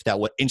live that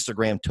what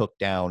Instagram took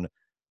down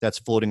that's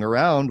floating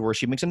around where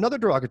she makes another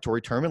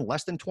derogatory term in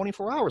less than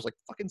 24 hours, like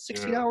fucking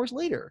 60 hours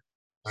later.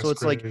 That's so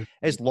it's crazy. Like,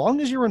 as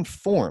long as you're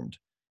informed,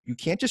 you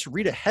can't just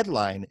read a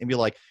headline and be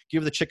like,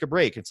 give the chick a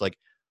break. It's like,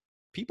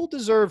 people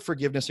deserve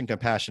forgiveness and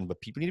compassion, but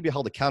people need to be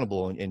held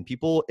accountable, and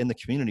people in the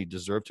community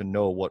deserve to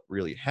know what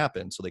really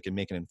happened so they can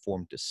make an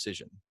informed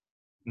decision.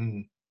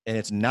 And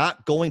it's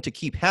not going to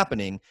keep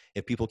happening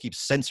if people keep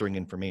censoring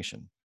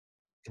information.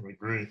 I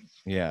agree.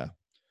 Yeah.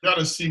 Got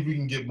to see if we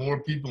can get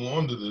more people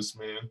onto this,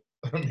 man.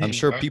 I mean, I'm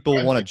sure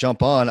people want to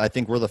jump on. I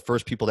think we're the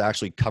first people to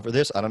actually cover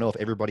this. I don't know if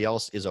everybody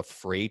else is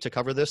afraid to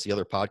cover this, the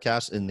other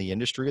podcasts in the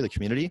industry, the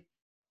community.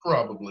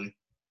 Probably.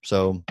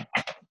 So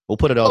we'll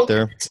put it out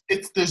there.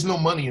 There's no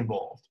money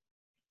involved.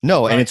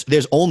 No, right? And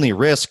there's only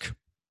risk.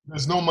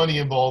 There's no money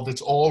involved.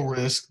 It's all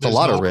risk. It's a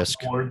lot of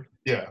risk. Reward.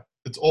 Yeah,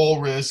 it's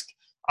all risk.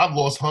 I've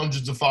lost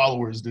hundreds of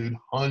followers, dude.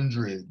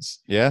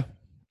 Hundreds. Yeah,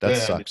 that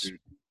sucks. Dude.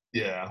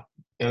 Yeah,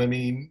 and I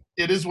mean,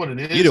 it is what it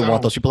is. You didn't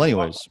want those people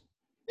anyways.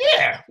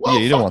 Yeah. Well,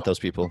 yeah, you don't want those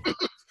people.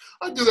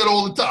 I do that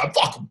all the time.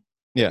 Fuck them.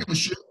 Yeah.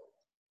 If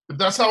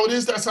that's how it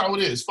is, that's how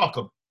it is. Fuck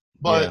them.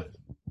 But,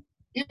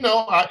 you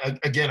know, I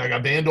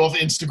got banned off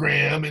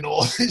Instagram and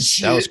all this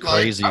shit. That was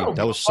crazy. Like,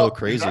 that was so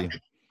crazy.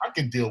 I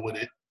can deal with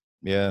it.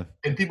 Yeah.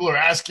 And people are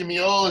asking me,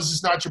 oh, is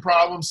this not your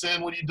problem,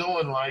 Sin? What are you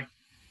doing? Like,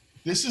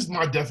 this is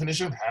my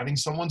definition of having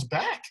someone's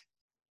back.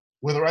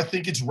 Whether I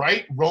think it's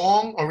right,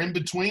 wrong, or in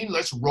between,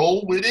 let's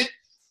roll with it.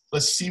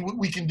 Let's see what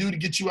we can do to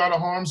get you out of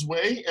harm's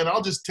way, and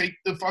I'll just take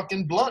the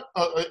fucking blunt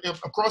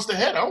across the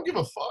head. I don't give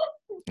a fuck.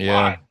 Yeah,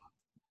 why?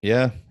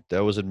 Yeah,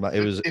 that was it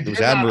was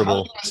admirable.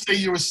 How do you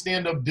say you're a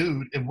stand-up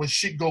dude, and when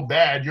shit go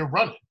bad, you're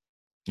running?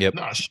 Yep.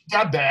 Nah, shit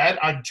got bad.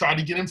 I tried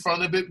to get in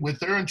front of it with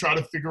her and try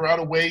to figure out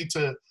a way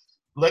to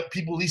let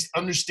people at least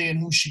understand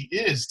who she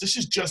is. This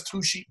is just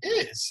who she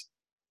is.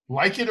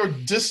 Like it or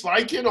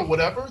dislike it or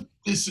whatever,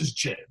 this is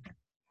Jen.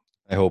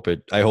 I hope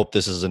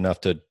this is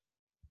enough to.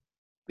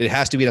 It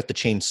has to be enough to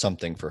change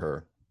something for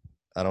her.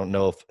 I don't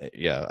know if,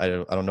 I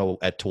don't know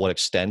to what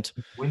extent.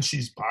 When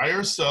she's by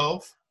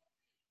herself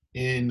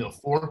in a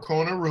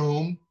four-corner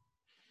room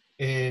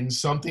and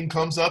something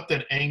comes up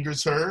that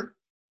angers her,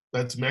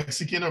 that's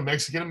Mexican or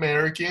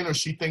Mexican-American, or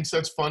she thinks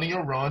that's funny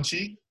or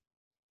raunchy,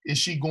 is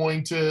she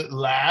going to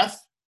laugh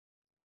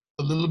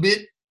a little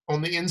bit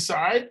on the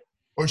inside,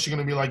 or is she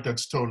going to be like,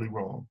 that's totally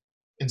wrong,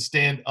 and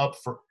stand up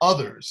for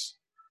others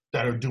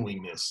that are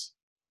doing this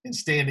and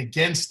stand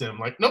against them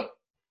like, nope,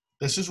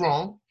 this is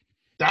wrong?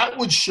 That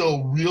would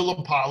show real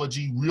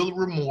apology, real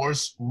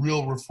remorse,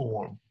 real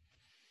reform.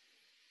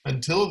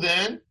 Until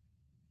then,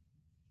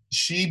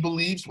 she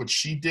believes what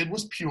she did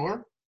was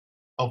pure,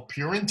 of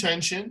pure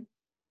intention,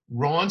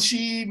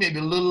 raunchy, maybe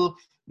a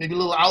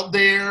little out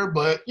there,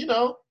 but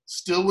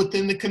still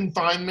within the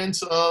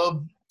confinements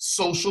of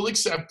social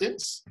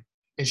acceptance,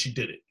 and she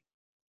did it.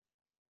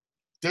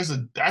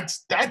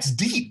 That's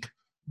deep.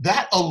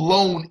 That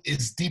alone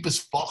is deep as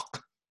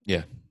fuck.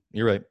 Yeah,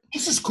 you're right.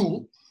 This is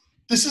cool.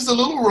 This is a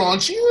little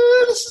raunchy.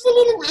 This is a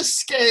little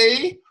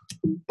risque,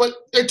 but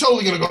they're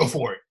totally going to go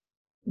for it.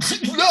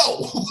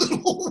 No.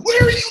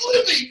 Where are you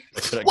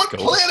living? What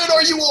planet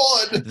are you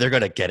on? They're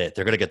going to get it.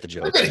 They're going to get the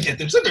joke. They're going to get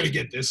this. They're going to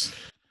get this.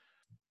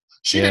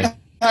 She didn't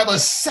have a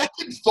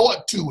second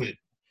thought to it.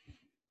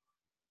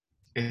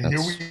 And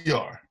here we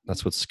are.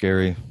 That's what's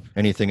scary.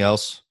 Anything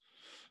else?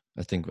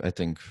 I think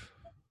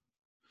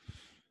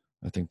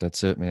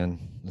that's it,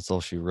 man. That's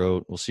all she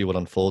wrote. We'll see what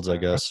unfolds, I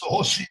guess. That's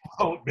all she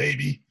wrote,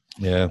 baby.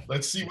 Yeah.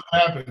 Let's see what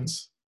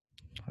happens.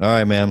 All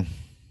right, man.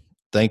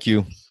 Thank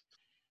you.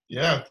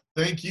 Yeah.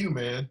 Thank you,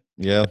 man.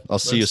 Yeah. I'll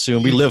see you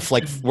soon. We live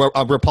like, we're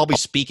probably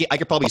speaking. I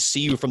could probably see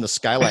you from the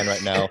skyline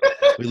right now.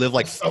 We live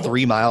like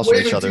 3 miles from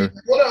each other.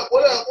 What up?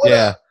 What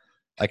up?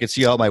 I can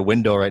see out my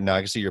window right now.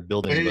 I can see your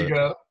building. There you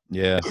go.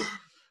 Yeah.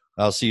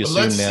 I'll see you soon,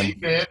 let's man. See,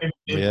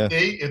 man.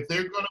 If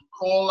they're going to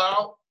call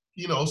out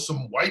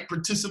some white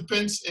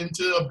participants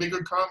into a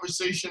bigger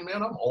conversation,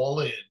 man, I'm all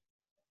in.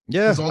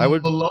 Yeah, Because I on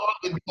would. the law,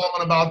 I've been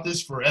talking about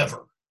this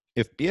forever.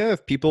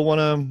 If people want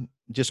to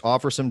just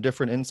offer some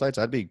different insights,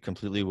 I'd be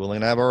completely willing.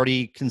 And I've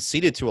already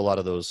conceded to a lot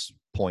of those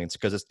points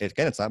because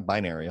it's not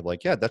binary. I'm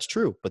like, yeah, that's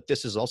true, but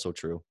this is also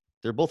true.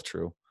 They're both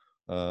true.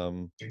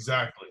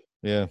 Exactly.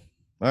 Yeah.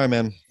 All right,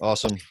 man.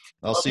 Awesome.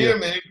 I'll I'm see you. here,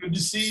 man. Good to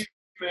see you,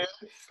 man.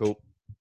 Cool.